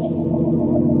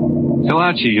 So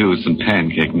Archie used some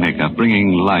pancake makeup,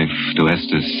 bringing life to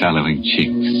Esther's sallowing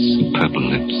cheeks and purple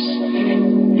lips.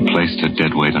 He placed her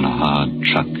dead weight on a hard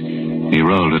truck. He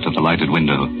rolled her to the lighted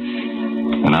window.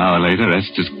 An hour later,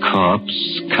 Esther's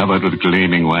corpse, covered with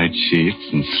gleaming white sheets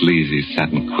and sleazy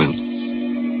satin quilt,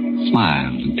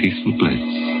 smiled in peaceful bliss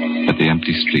at the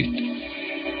empty street.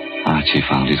 Archie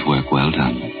found his work well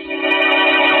done.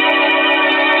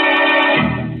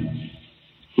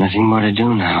 Nothing more to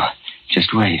do now.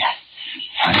 Just wait.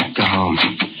 I'll go home.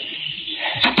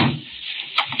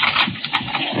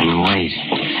 And wait.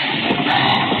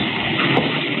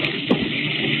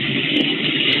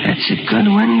 That's a good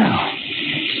window.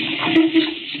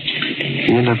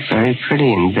 You look very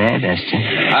pretty in bed, Esther.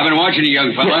 I've been watching you,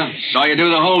 young fella. Saw you do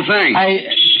the whole thing.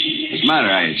 What's the matter?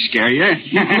 I scare you?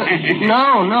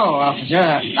 No, officer.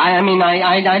 I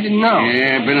didn't know.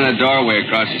 Yeah, I've been in the doorway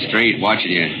across the street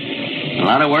watching you. A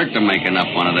lot of work to making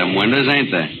up one of them windows, ain't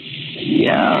there?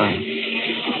 Yeah.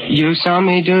 You saw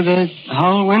me do the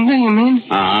whole window, you mean?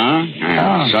 Uh-huh.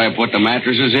 Yeah. So I put the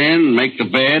mattresses in, make the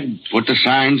bed, put the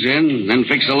signs in, then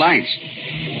fix the lights.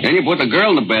 Then you put the girl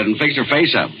in the bed and fix her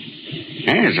face up.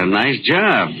 Yeah, it's a nice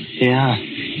job. Yeah.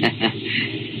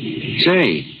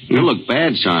 Say, you look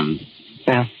bad, son.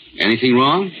 Yeah. Anything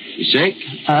wrong? You sick?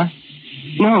 Huh?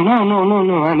 No.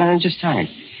 I'm just tired.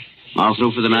 All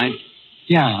through for the night?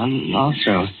 Yeah, I'm all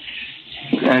through.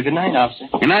 Good night, officer.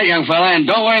 Good night, young fella, and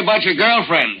don't worry about your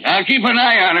girlfriend. I'll keep an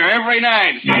eye on her every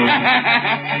night.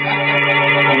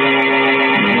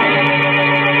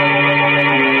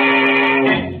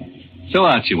 So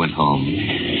Archie went home,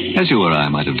 as you or I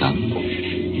might have done.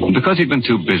 And because he'd been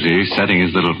too busy setting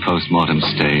his little post-mortem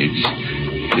stage,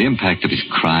 the impact of his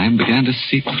crime began to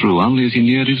seep through only as he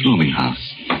neared his rooming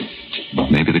house.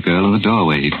 Maybe the girl in the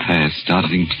doorway he'd passed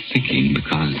started him thinking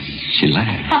because she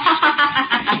laughed.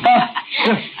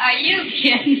 Are you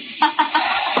kidding?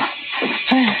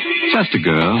 Just a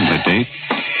girl, a date.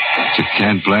 You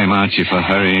can't blame Archie for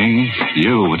hurrying.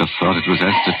 You would have thought it was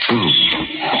Esther, too.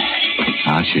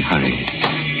 Archie hurried.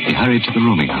 He hurried to the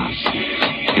rooming house.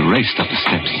 He raced up the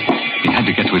steps. He had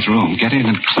to get to his room, get in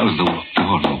and close the door.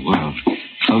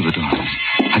 Close the door.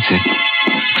 That's it.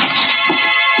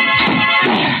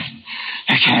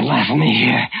 They can't laugh at me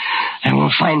here. They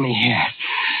won't find me here.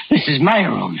 This is my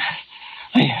room.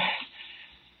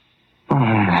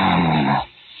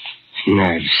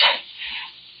 Nerves.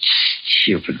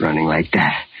 Stupid running like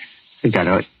that. I've got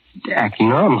to act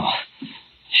normal.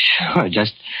 Sure,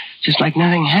 just like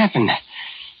nothing happened.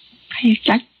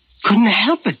 I couldn't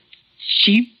help it.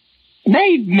 She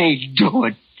made me do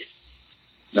it.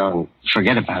 Don't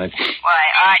forget about it. Why,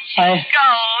 Archie,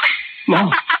 Gold.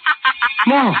 No,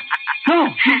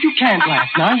 you can't laugh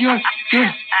now. You're... I'm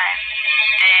dead,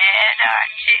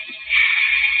 Archie.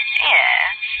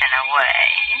 Yes, in a way.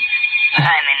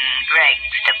 I'm in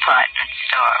Greg's department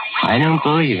store. I don't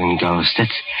believe in ghosts.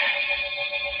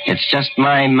 It's just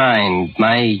my mind,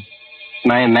 my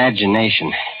imagination.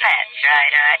 That's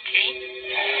right, Archie.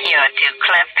 You're too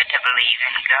clever to believe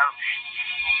in ghosts.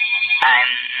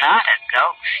 I'm not a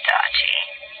ghost, Archie.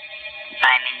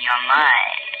 I'm in your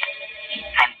mind.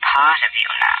 I'm part of you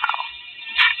now.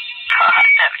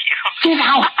 Part of you. Get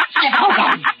out! I'll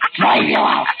drive you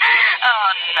out. Oh,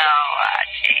 no,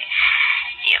 Archie.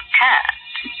 You can't.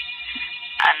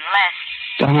 Unless,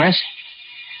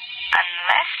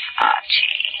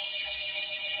 Archie.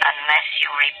 Unless you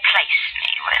replace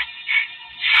me with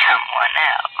someone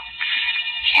else.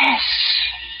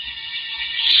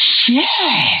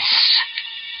 Yes.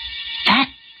 That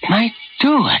might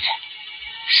do it.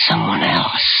 Someone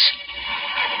else.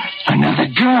 Another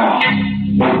girl.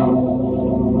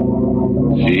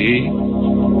 See?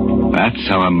 That's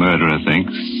how a murderer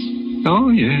thinks. Oh,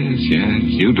 yes,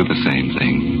 you do the same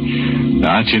thing.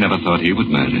 Archie never thought he would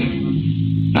murder.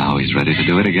 Now he's ready to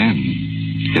do it again.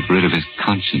 To get rid of his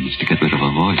conscience, to get rid of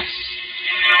a voice.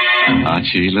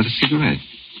 Archie lit a cigarette.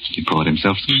 He poured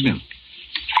himself some milk,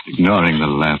 ignoring the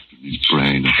laughter in his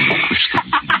brain as he pushed them.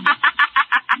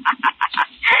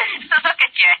 Look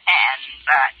at your hands,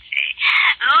 Archie.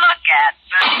 Look at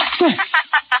them.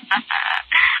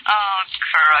 All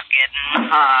crooked and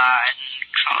hard and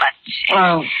clutching.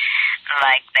 Oh.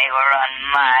 Like they were on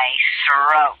my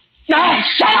throat. No,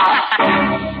 shut up!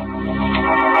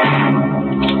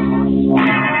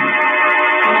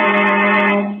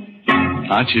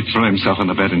 Archie threw himself on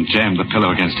the bed and jammed the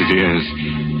pillow against his ears.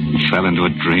 He fell into a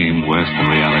dream worse than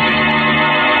reality.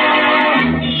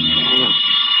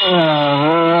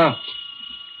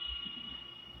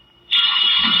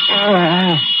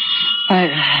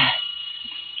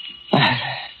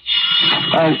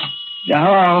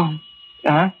 Hello?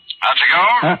 Huh? Archie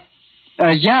Gold?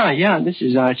 Yeah, this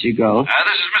is Archie Gold.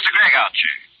 This is Mr. Gregg,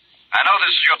 Archie. I know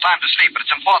this is your time to sleep, but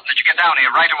it's important that you get down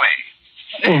here right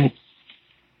away.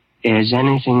 Is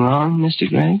anything wrong, Mr.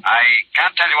 Gregg? I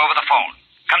can't tell you over the phone.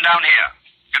 Come down here.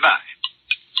 Goodbye.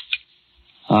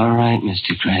 All right,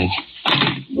 Mr. Gregg.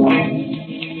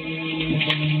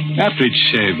 After he'd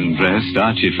shaved and dressed,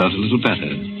 Archie felt a little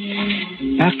better.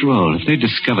 After all, if they'd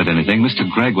discovered anything, Mr.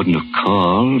 Gregg wouldn't have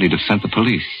called. He'd have sent the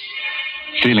police.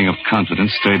 Feeling of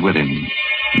confidence stayed with him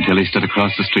until he stood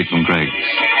across the street from Gregg's.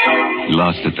 He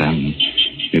lost it then.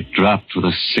 It dropped with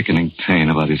a sickening pain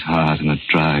about his heart and a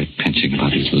dry pinching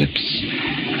about his lips.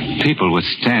 People were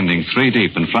standing 3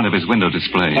 deep in front of his window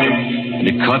display, and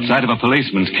he caught sight of a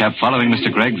policeman's cap following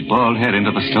Mr. Gregg's bald head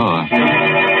into the store.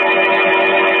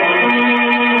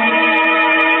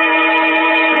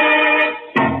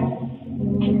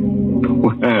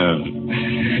 Well,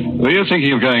 were you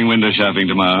thinking of going window shopping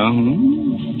tomorrow?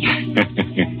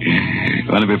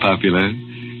 Want to be popular?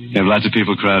 Have lots of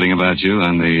people crowding about you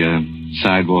on the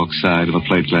sidewalk side of a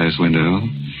plate glass window.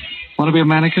 Want to be a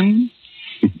mannequin?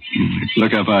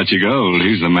 Look up Archie Gold.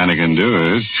 He's the mannequin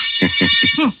doer.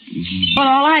 Well,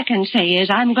 all I can say is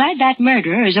I'm glad that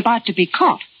murderer is about to be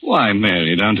caught. Why,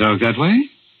 Mary, don't talk that way.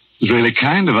 It was really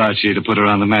kind of Archie to put her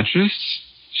on the mattress.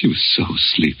 She was so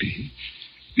sleepy.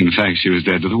 In fact, she was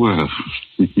dead to the world.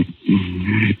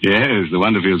 Yes, the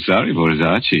one to feel sorry for is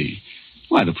Archie.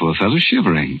 Why, the poor fellow's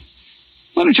shivering.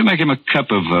 Why don't you make him a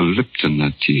cup of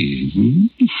Lipton tea?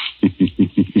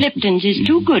 Lipton's is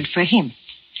too good for him.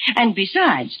 And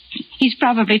besides, he's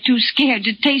probably too scared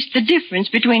to taste the difference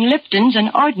between Lipton's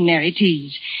and ordinary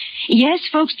teas. Yes,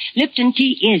 folks, Lipton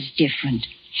tea is different.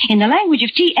 In the language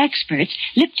of tea experts,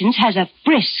 Lipton's has a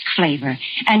brisk flavor.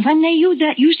 And when they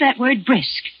use that word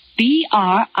brisk,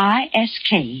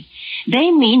 B-R-I-S-K,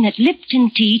 they mean that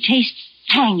Lipton tea tastes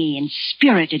tangy and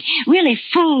spirited, really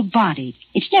full-bodied.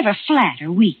 It's never flat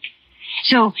or weak.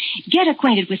 So get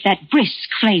acquainted with that brisk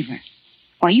flavor.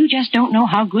 Why, you just don't know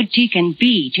how good tea can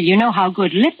be till you know how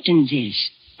good Lipton's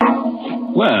is.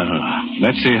 Well,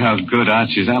 let's see how good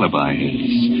Archie's alibi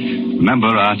is. Remember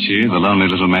Archie, the lonely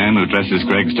little man who dresses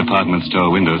Gregg's department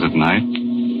store windows at night?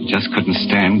 Just couldn't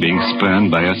stand being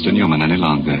spurned by Esther Newman any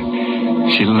longer.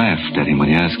 She laughed at him when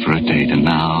he asked for a date, and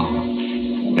now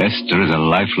Esther is a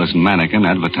lifeless mannequin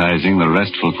advertising the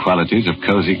restful qualities of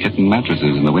cozy kitten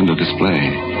mattresses in the window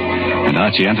display. And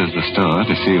Archie enters the store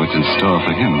to see what's in store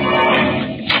for him.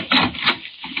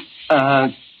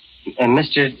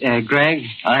 Mr. Gregg,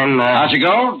 I'm, Archie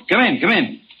Gold, come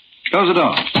in. Close the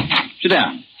door. Sit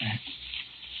down.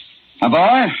 My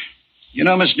boy, you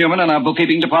know Miss Newman in our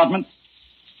bookkeeping department?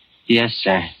 Yes,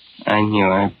 sir. I knew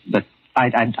her, but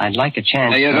I'd like a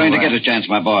chance. Now, you're going to get a chance,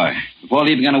 my boy. Before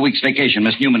leaving on a week's vacation,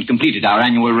 Miss Newman completed our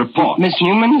annual report. Miss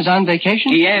Newman is on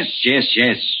vacation? Yes.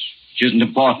 Which isn't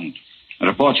important. The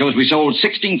report shows we sold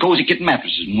 16 cozy kitten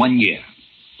mattresses in 1 year.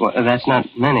 Well, that's not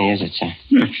many, is it, sir?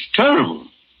 It's terrible.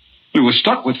 We were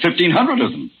stuck with 1,500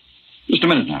 of them. Just a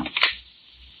minute now.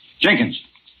 Jenkins.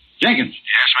 Yes,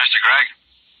 Mr. Gregg?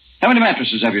 How many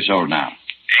mattresses have you sold now?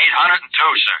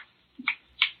 802, sir.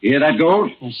 You hear that,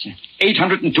 Gold? Yes, sir.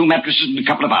 802 mattresses in a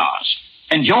couple of hours.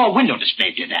 And your window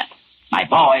display did that. My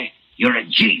boy, you're a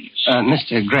genius.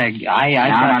 Mr. Gregg, No.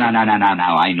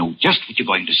 I know just what you're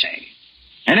going to say.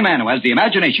 Any man who has the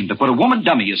imagination to put a woman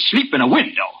dummy asleep in a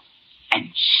window,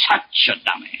 and such a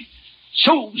dummy,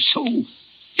 so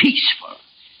peaceful.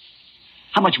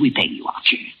 How much we pay you,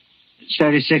 Archie? It's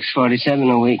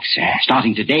 $36.47 a week, sir.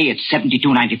 Starting today, it's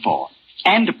 $72.94.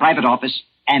 And a private office,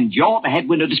 and you're the head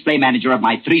window display manager of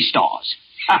my 3 stores.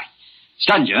 Ha!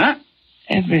 Stunned you, huh?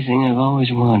 Everything I've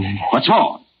always wanted. What's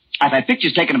more, I've had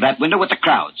pictures taken of that window with the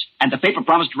crowds, and the paper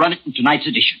promised to run it in tonight's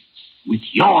edition. With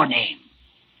your name.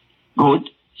 Good?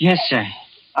 Yes, sir.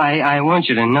 I want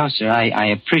you to know, sir, I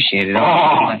appreciate it.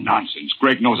 Oh, nonsense.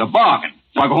 Greg knows a bargain.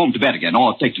 So I'll go home to bed again,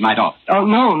 or take tonight off. Oh,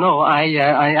 no,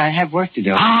 I have work to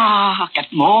do.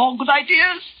 Get more good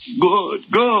ideas? Good.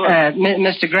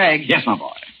 Mr. Gregg. Yes, my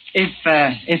boy.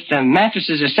 If the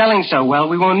mattresses are selling so well,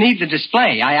 we won't need the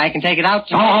display. I can take it out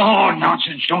tomorrow. Oh,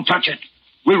 nonsense. Don't touch it.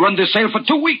 We'll run this sale for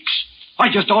 2 weeks. I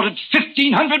just ordered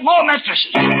 1,500 more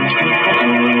mattresses.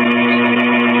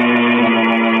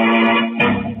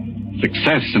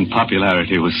 Success and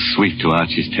popularity was sweet to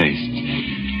Archie's taste.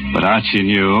 But Archie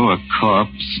knew a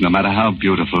corpse, no matter how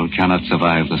beautiful, cannot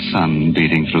survive the sun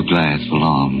beating through glass for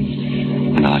long.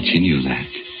 And Archie knew that.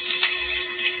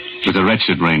 It was a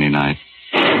wretched rainy night.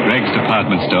 Greg's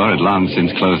department store had long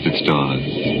since closed its doors.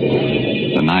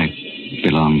 The night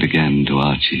belonged again to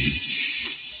Archie.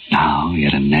 Now he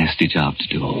had a nasty job to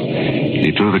do.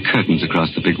 He drew the curtains across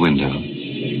the big window.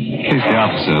 Here's the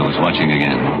officer was watching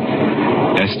again.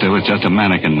 Esther was just a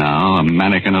mannequin now, a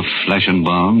mannequin of flesh and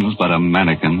bones, but a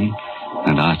mannequin.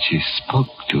 And Archie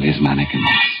spoke to his mannequin.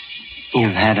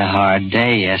 You've had a hard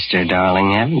day, Esther,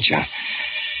 darling, haven't you?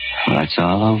 Well, it's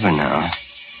all over now.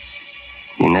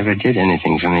 You never did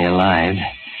anything for me alive.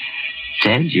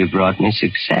 Dead, you brought me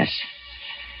success.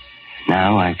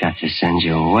 Now I've got to send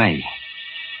you away.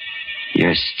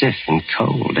 You're stiff and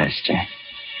cold, Esther.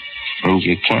 And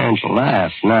you can't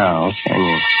laugh now, can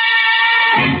you?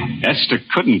 Esther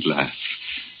couldn't laugh.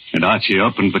 And Archie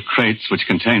opened the crates which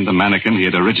contained the mannequin he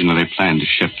had originally planned to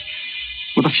ship.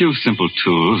 With a few simple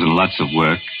tools and lots of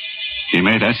work, he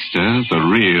made Esther, the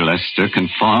real Esther,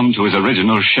 conform to his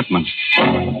original shipment.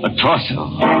 A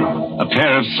torso, a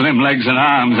pair of slim legs and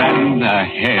arms, and a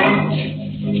head.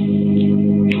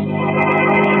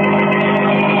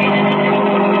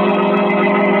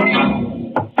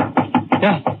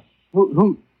 Yeah.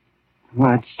 Who?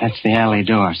 Well, that's the alley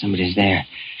door. Somebody's there.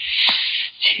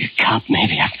 She a cop,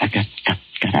 maybe. I've got to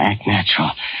act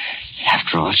natural.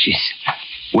 After all, she's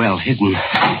well hidden.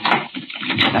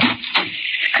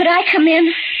 Could I come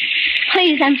in?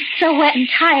 Please, I'm so wet and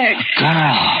tired.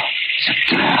 Girl. It's a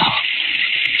girl.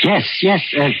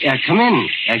 Yes. Come in.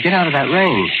 Get out of that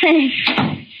rain. Thanks.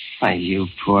 Why, you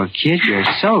poor kid, you're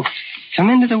soaked. Come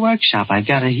into the workshop. I've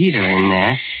got a heater in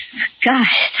there.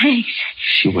 Gosh, thanks.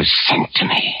 She was sent to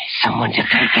me. Someone to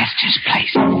take Esther's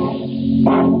place.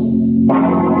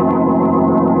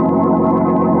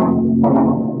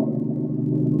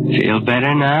 Feel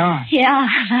better now? Yeah,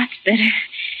 lots better.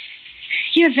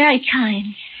 You're very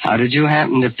kind. How did you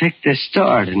happen to pick this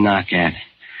store to knock at?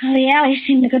 Well, the alley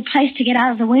seemed a good place to get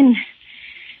out of the wind.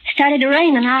 It started to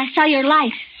rain, and I saw your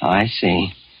light. Oh, I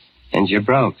see. And you're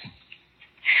broke.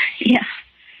 Yeah.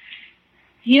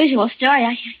 Usual story.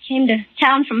 I came to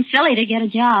town from Philly to get a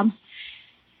job.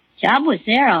 Job was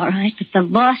there, all right, but the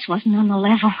boss wasn't on the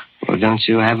level. Well, don't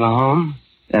you have a home?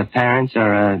 Parents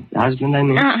or a husband, I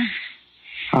mean?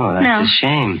 Oh, that's a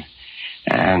shame.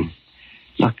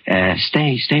 Look,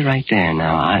 stay right there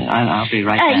now. I'll be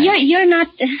right back. You're not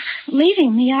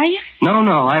leaving me, are you?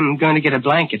 No, I'm going to get a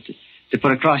blanket to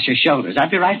put across your shoulders. I'll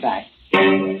be right back.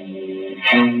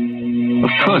 Of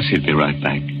course he'd be right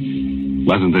back.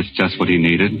 Wasn't this just what he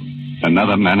needed?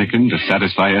 Another mannequin to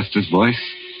satisfy Esther's voice?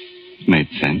 It made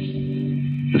sense.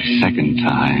 The second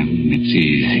time, it's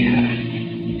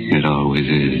easier. It always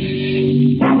is.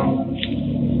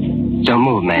 Don't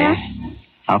move, May.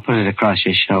 I'll put it across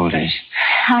your shoulders.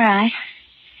 All right.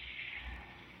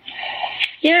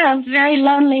 You're a very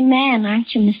lonely man,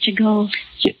 aren't you, Mr. Gold?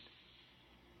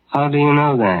 How do you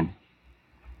know that?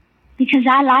 Because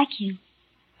I like you.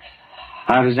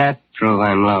 How does that prove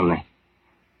I'm lonely?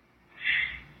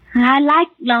 I like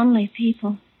lonely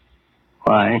people.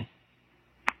 Why?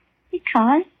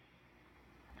 Because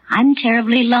I'm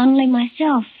terribly lonely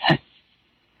myself.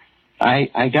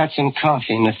 I got some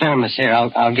coffee in the thermos here.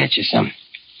 I'll get you some.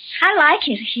 I like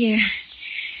it here.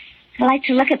 I like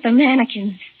to look at the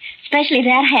mannequins, especially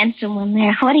that handsome one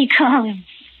there. What do you call him?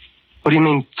 What do you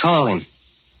mean, call him?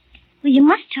 Well, you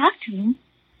must talk to him.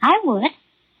 I would.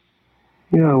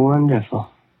 You're wonderful.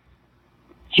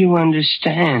 You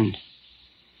understand.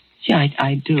 Yeah,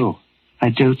 I do. I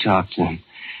do talk to him.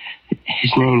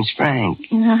 His name's Frank.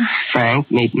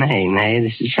 Frank, meet May. May,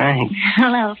 this is Frank.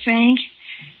 Hello, Frank.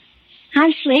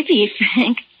 I'm sleepy,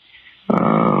 Frank.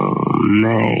 Oh,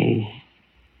 May.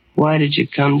 Why did you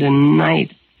come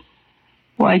tonight?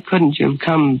 Why couldn't you have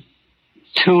come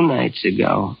 2 nights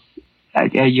ago?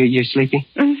 You're sleepy?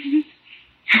 Mm-hmm.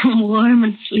 I'm warm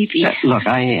and sleepy. Look,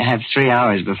 I have 3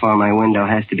 hours before my window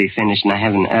has to be finished, and I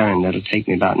have an errand that'll take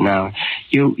me about an hour.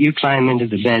 You climb into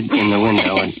the bed in the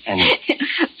window and...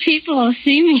 People will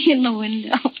see me in the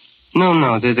window.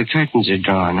 No, the curtains are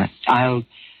drawn.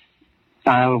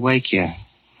 I'll wake you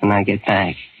when I get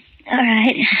back. All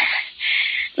right.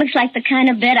 Looks like the kind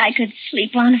of bed I could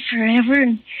sleep on forever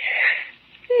and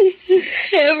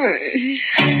ever.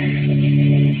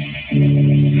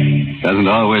 Doesn't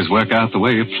always work out the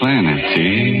way you plan it,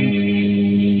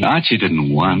 see? Archie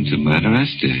didn't want to murder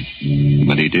Esther,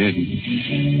 but he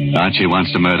did. Archie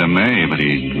wants to murder May, but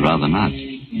he'd rather not.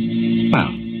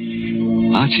 Well,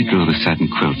 Archie drew the satin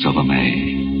quilts over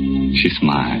May. She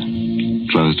smiled,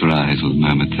 closed her eyes with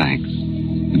murmured thanks,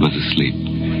 and was asleep.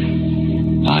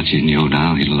 Archie knew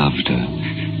now he loved her,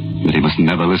 but he must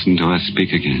never listen to her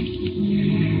speak again.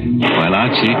 While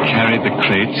Archie carried the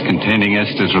crates containing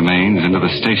Esther's remains into the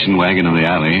station wagon in the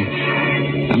alley,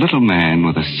 a little man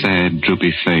with a sad,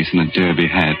 droopy face and a derby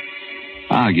hat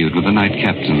argued with the night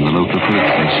captain of the local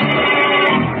police station.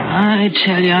 I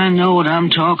tell you, I know what I'm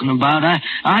talking about.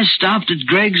 I stopped at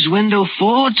Greg's window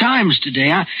 4 times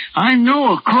today. I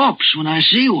know a corpse when I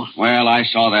see one. Well, I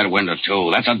saw that window,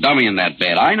 too. That's a dummy in that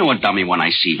bed. I know a dummy when I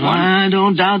see one. I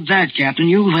don't doubt that, Captain.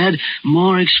 You've had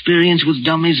more experience with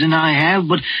dummies than I have,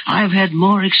 but I've had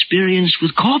more experience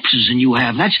with corpses than you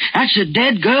have. That's a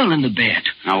dead girl in the bed.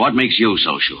 Now, what makes you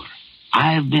so sure?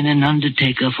 I've been an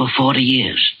undertaker for 40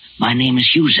 years. My name is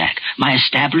Huzak. My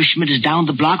establishment is down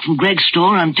the block from Greg's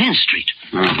store on 10th Street.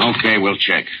 Okay, we'll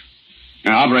check.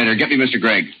 Now, operator, get me Mr.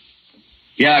 Gregg.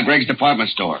 Yeah, Greg's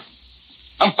department store.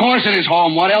 Of course it is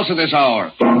home. What else at this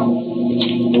hour?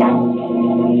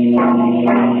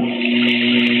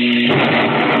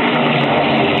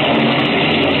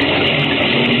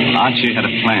 Archie had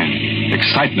a plan.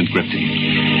 Excitement gripped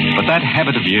him. But that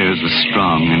habit of years was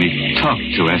strong, and he talked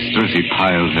to Esther as he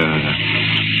piled her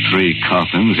 3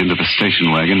 coffins into the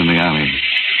station wagon in the alley.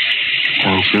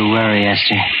 Don't you worry,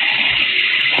 Esther.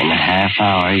 In a half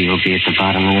hour, you'll be at the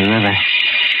bottom of the river.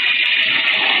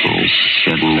 You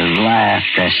shouldn't have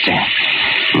laughed, Esther.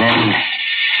 Then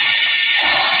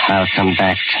I'll come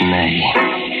back to May.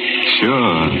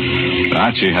 Sure.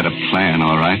 Archie had a plan,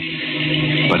 all right.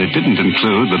 But it didn't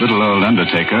include the little old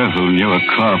undertaker who knew a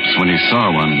corpse when he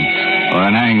saw one, or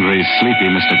an angry, sleepy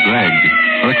Mr. Gregg,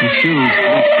 or a confused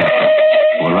police captain,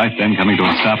 who were right then coming to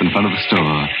a stop in front of the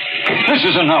store. This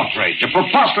is an outrage, a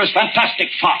preposterous,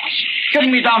 fantastic farce.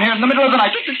 Getting me down here in the middle of the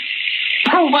night to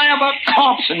prove I have a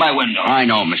corpse in my window. I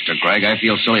know, Mr. Gregg. I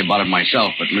feel silly about it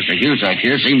myself, but Mr. Huzak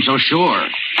here seems so sure.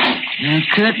 The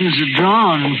curtains are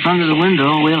drawn in front of the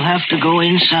window. We'll have to go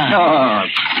inside. Oh.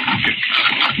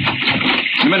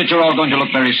 In a minute, you're all going to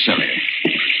look very silly.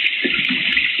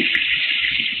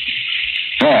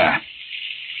 There.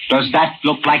 Does that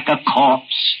look like a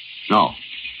corpse? No.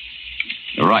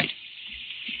 You're right.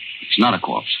 It's not a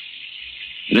corpse.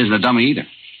 It isn't a dummy either.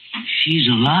 She's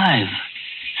alive.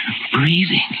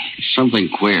 Breathing. Something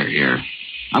queer here.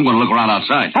 I'm going to look around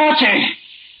outside. Archie!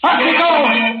 Archie, go!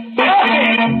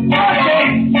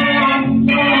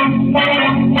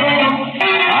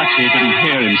 Archie didn't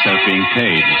hear himself being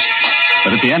paged.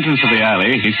 But at the entrance of the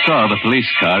alley, he saw the police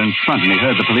car in front, and he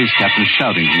heard the police captain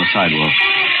shouting from the sidewalk.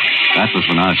 That was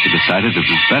when Archie decided it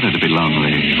was better to be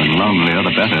lonely, and lonelier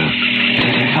the better.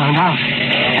 They found out.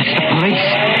 That's the police.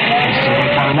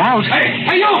 They found out. Hey,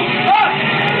 you!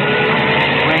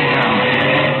 Wait now.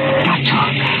 Got to.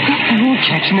 They won't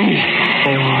catch me.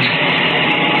 They won't.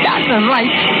 Got the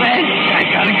lights red. I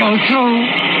got gotta go through.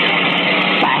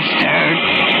 Faster.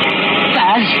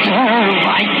 Faster.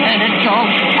 Why can't it go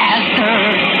faster?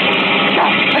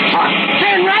 Stop the truck.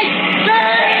 Turn right.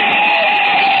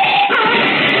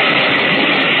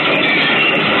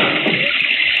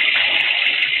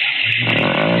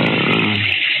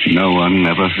 No one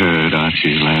ever heard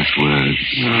Archie's last words.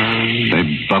 They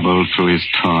bubbled through his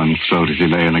torn throat as he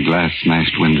lay in a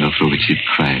glass-smashed window through which he'd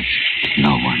crashed.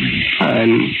 No one.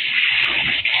 I'm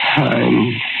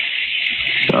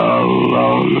so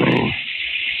lonely.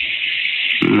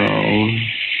 May.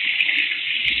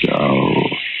 So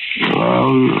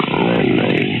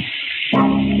lonely.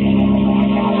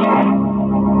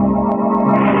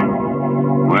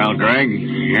 Well, Greg,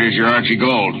 here's your Archie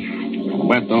Gold.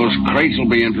 Bet those crates will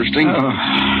be interesting.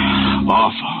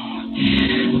 Awful.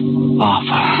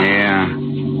 Yeah,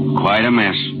 quite a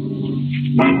mess.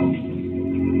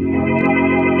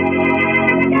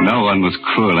 No one was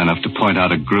cruel enough to point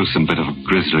out a gruesome bit of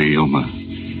grisly humor.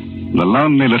 The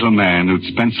lonely little man who'd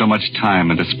spent so much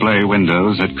time in display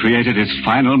windows had created his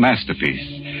final masterpiece.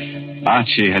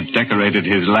 Archie had decorated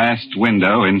his last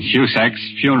window in Husak's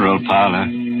funeral parlor.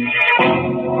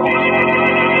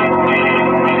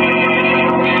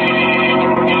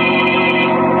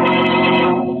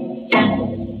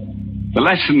 The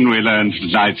lesson we learned from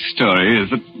tonight's story is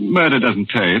that murder doesn't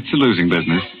pay. It's a losing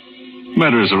business.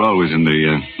 Murderers are always in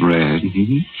the red.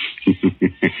 And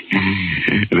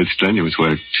it's strenuous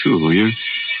work, too.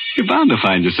 You're bound to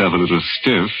find yourself a little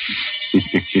stiff.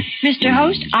 Mr.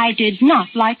 Host, I did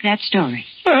not like that story.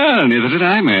 Well, neither did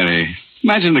I, Mary.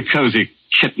 Imagine the Cozy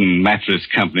Kitten Mattress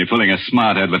Company pulling a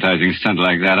smart advertising stunt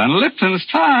like that on Lipton's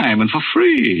time and for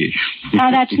free.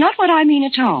 Now, that's not what I mean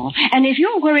at all. And if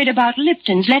you're worried about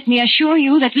Lipton's, let me assure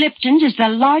you that Lipton's is the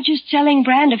largest selling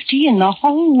brand of tea in the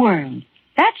whole world.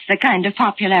 That's the kind of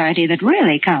popularity that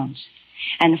really counts.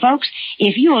 And, folks,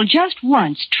 if you'll just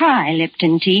once try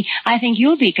Lipton tea, I think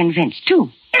you'll be convinced,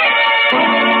 too.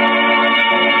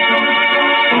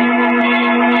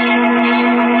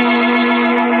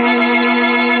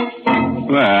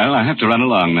 Well, I have to run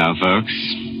along now, folks.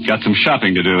 Got some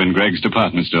shopping to do in Greg's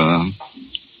department store.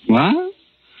 What?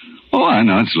 Oh, I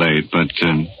know it's late, but,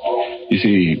 you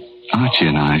see, Archie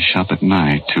and I shop at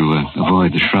night to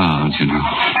avoid the shrouds, you know.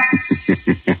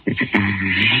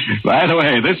 By the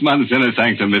way, this month's Inner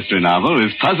Sanctum mystery novel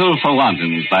is Puzzle for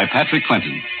Wantons by Patrick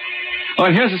Quentin. Oh,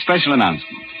 and here's a special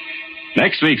announcement.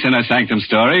 Next week's Inner Sanctum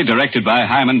story, directed by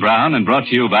Hyman Brown and brought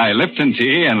to you by Lipton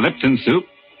Tea and Lipton Soup.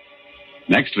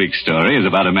 Next week's story is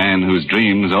about a man whose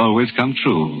dreams always come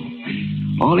true.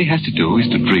 All he has to do is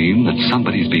to dream that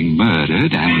somebody's being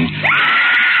murdered and...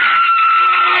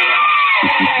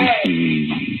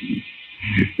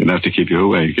 Enough to keep you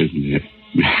awake, isn't it?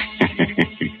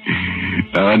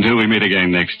 Until we meet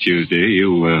again next Tuesday,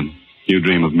 you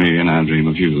dream of me and I'll dream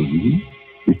of you.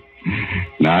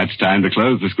 Now it's time to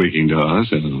close the squeaking door,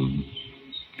 so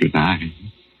good night.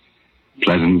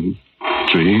 Pleasant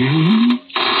dreams.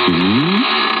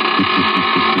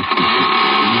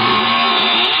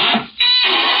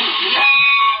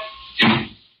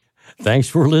 Thanks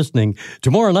for listening.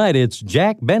 Tomorrow night, it's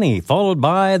Jack Benny, followed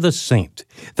by The Saint.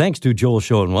 Thanks to Joel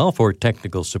Schoenwell for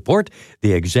technical support.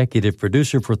 The executive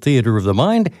producer for Theater of the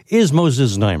Mind is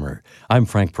Moses Neimer. I'm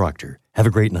Frank Proctor. Have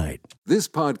a great night. This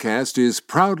podcast is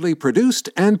proudly produced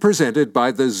and presented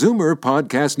by the Zoomer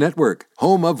Podcast Network,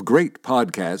 home of great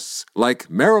podcasts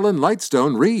like Marilyn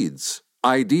Lightstone Reads,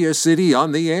 Idea City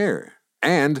on the Air,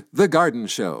 and The Garden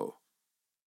Show.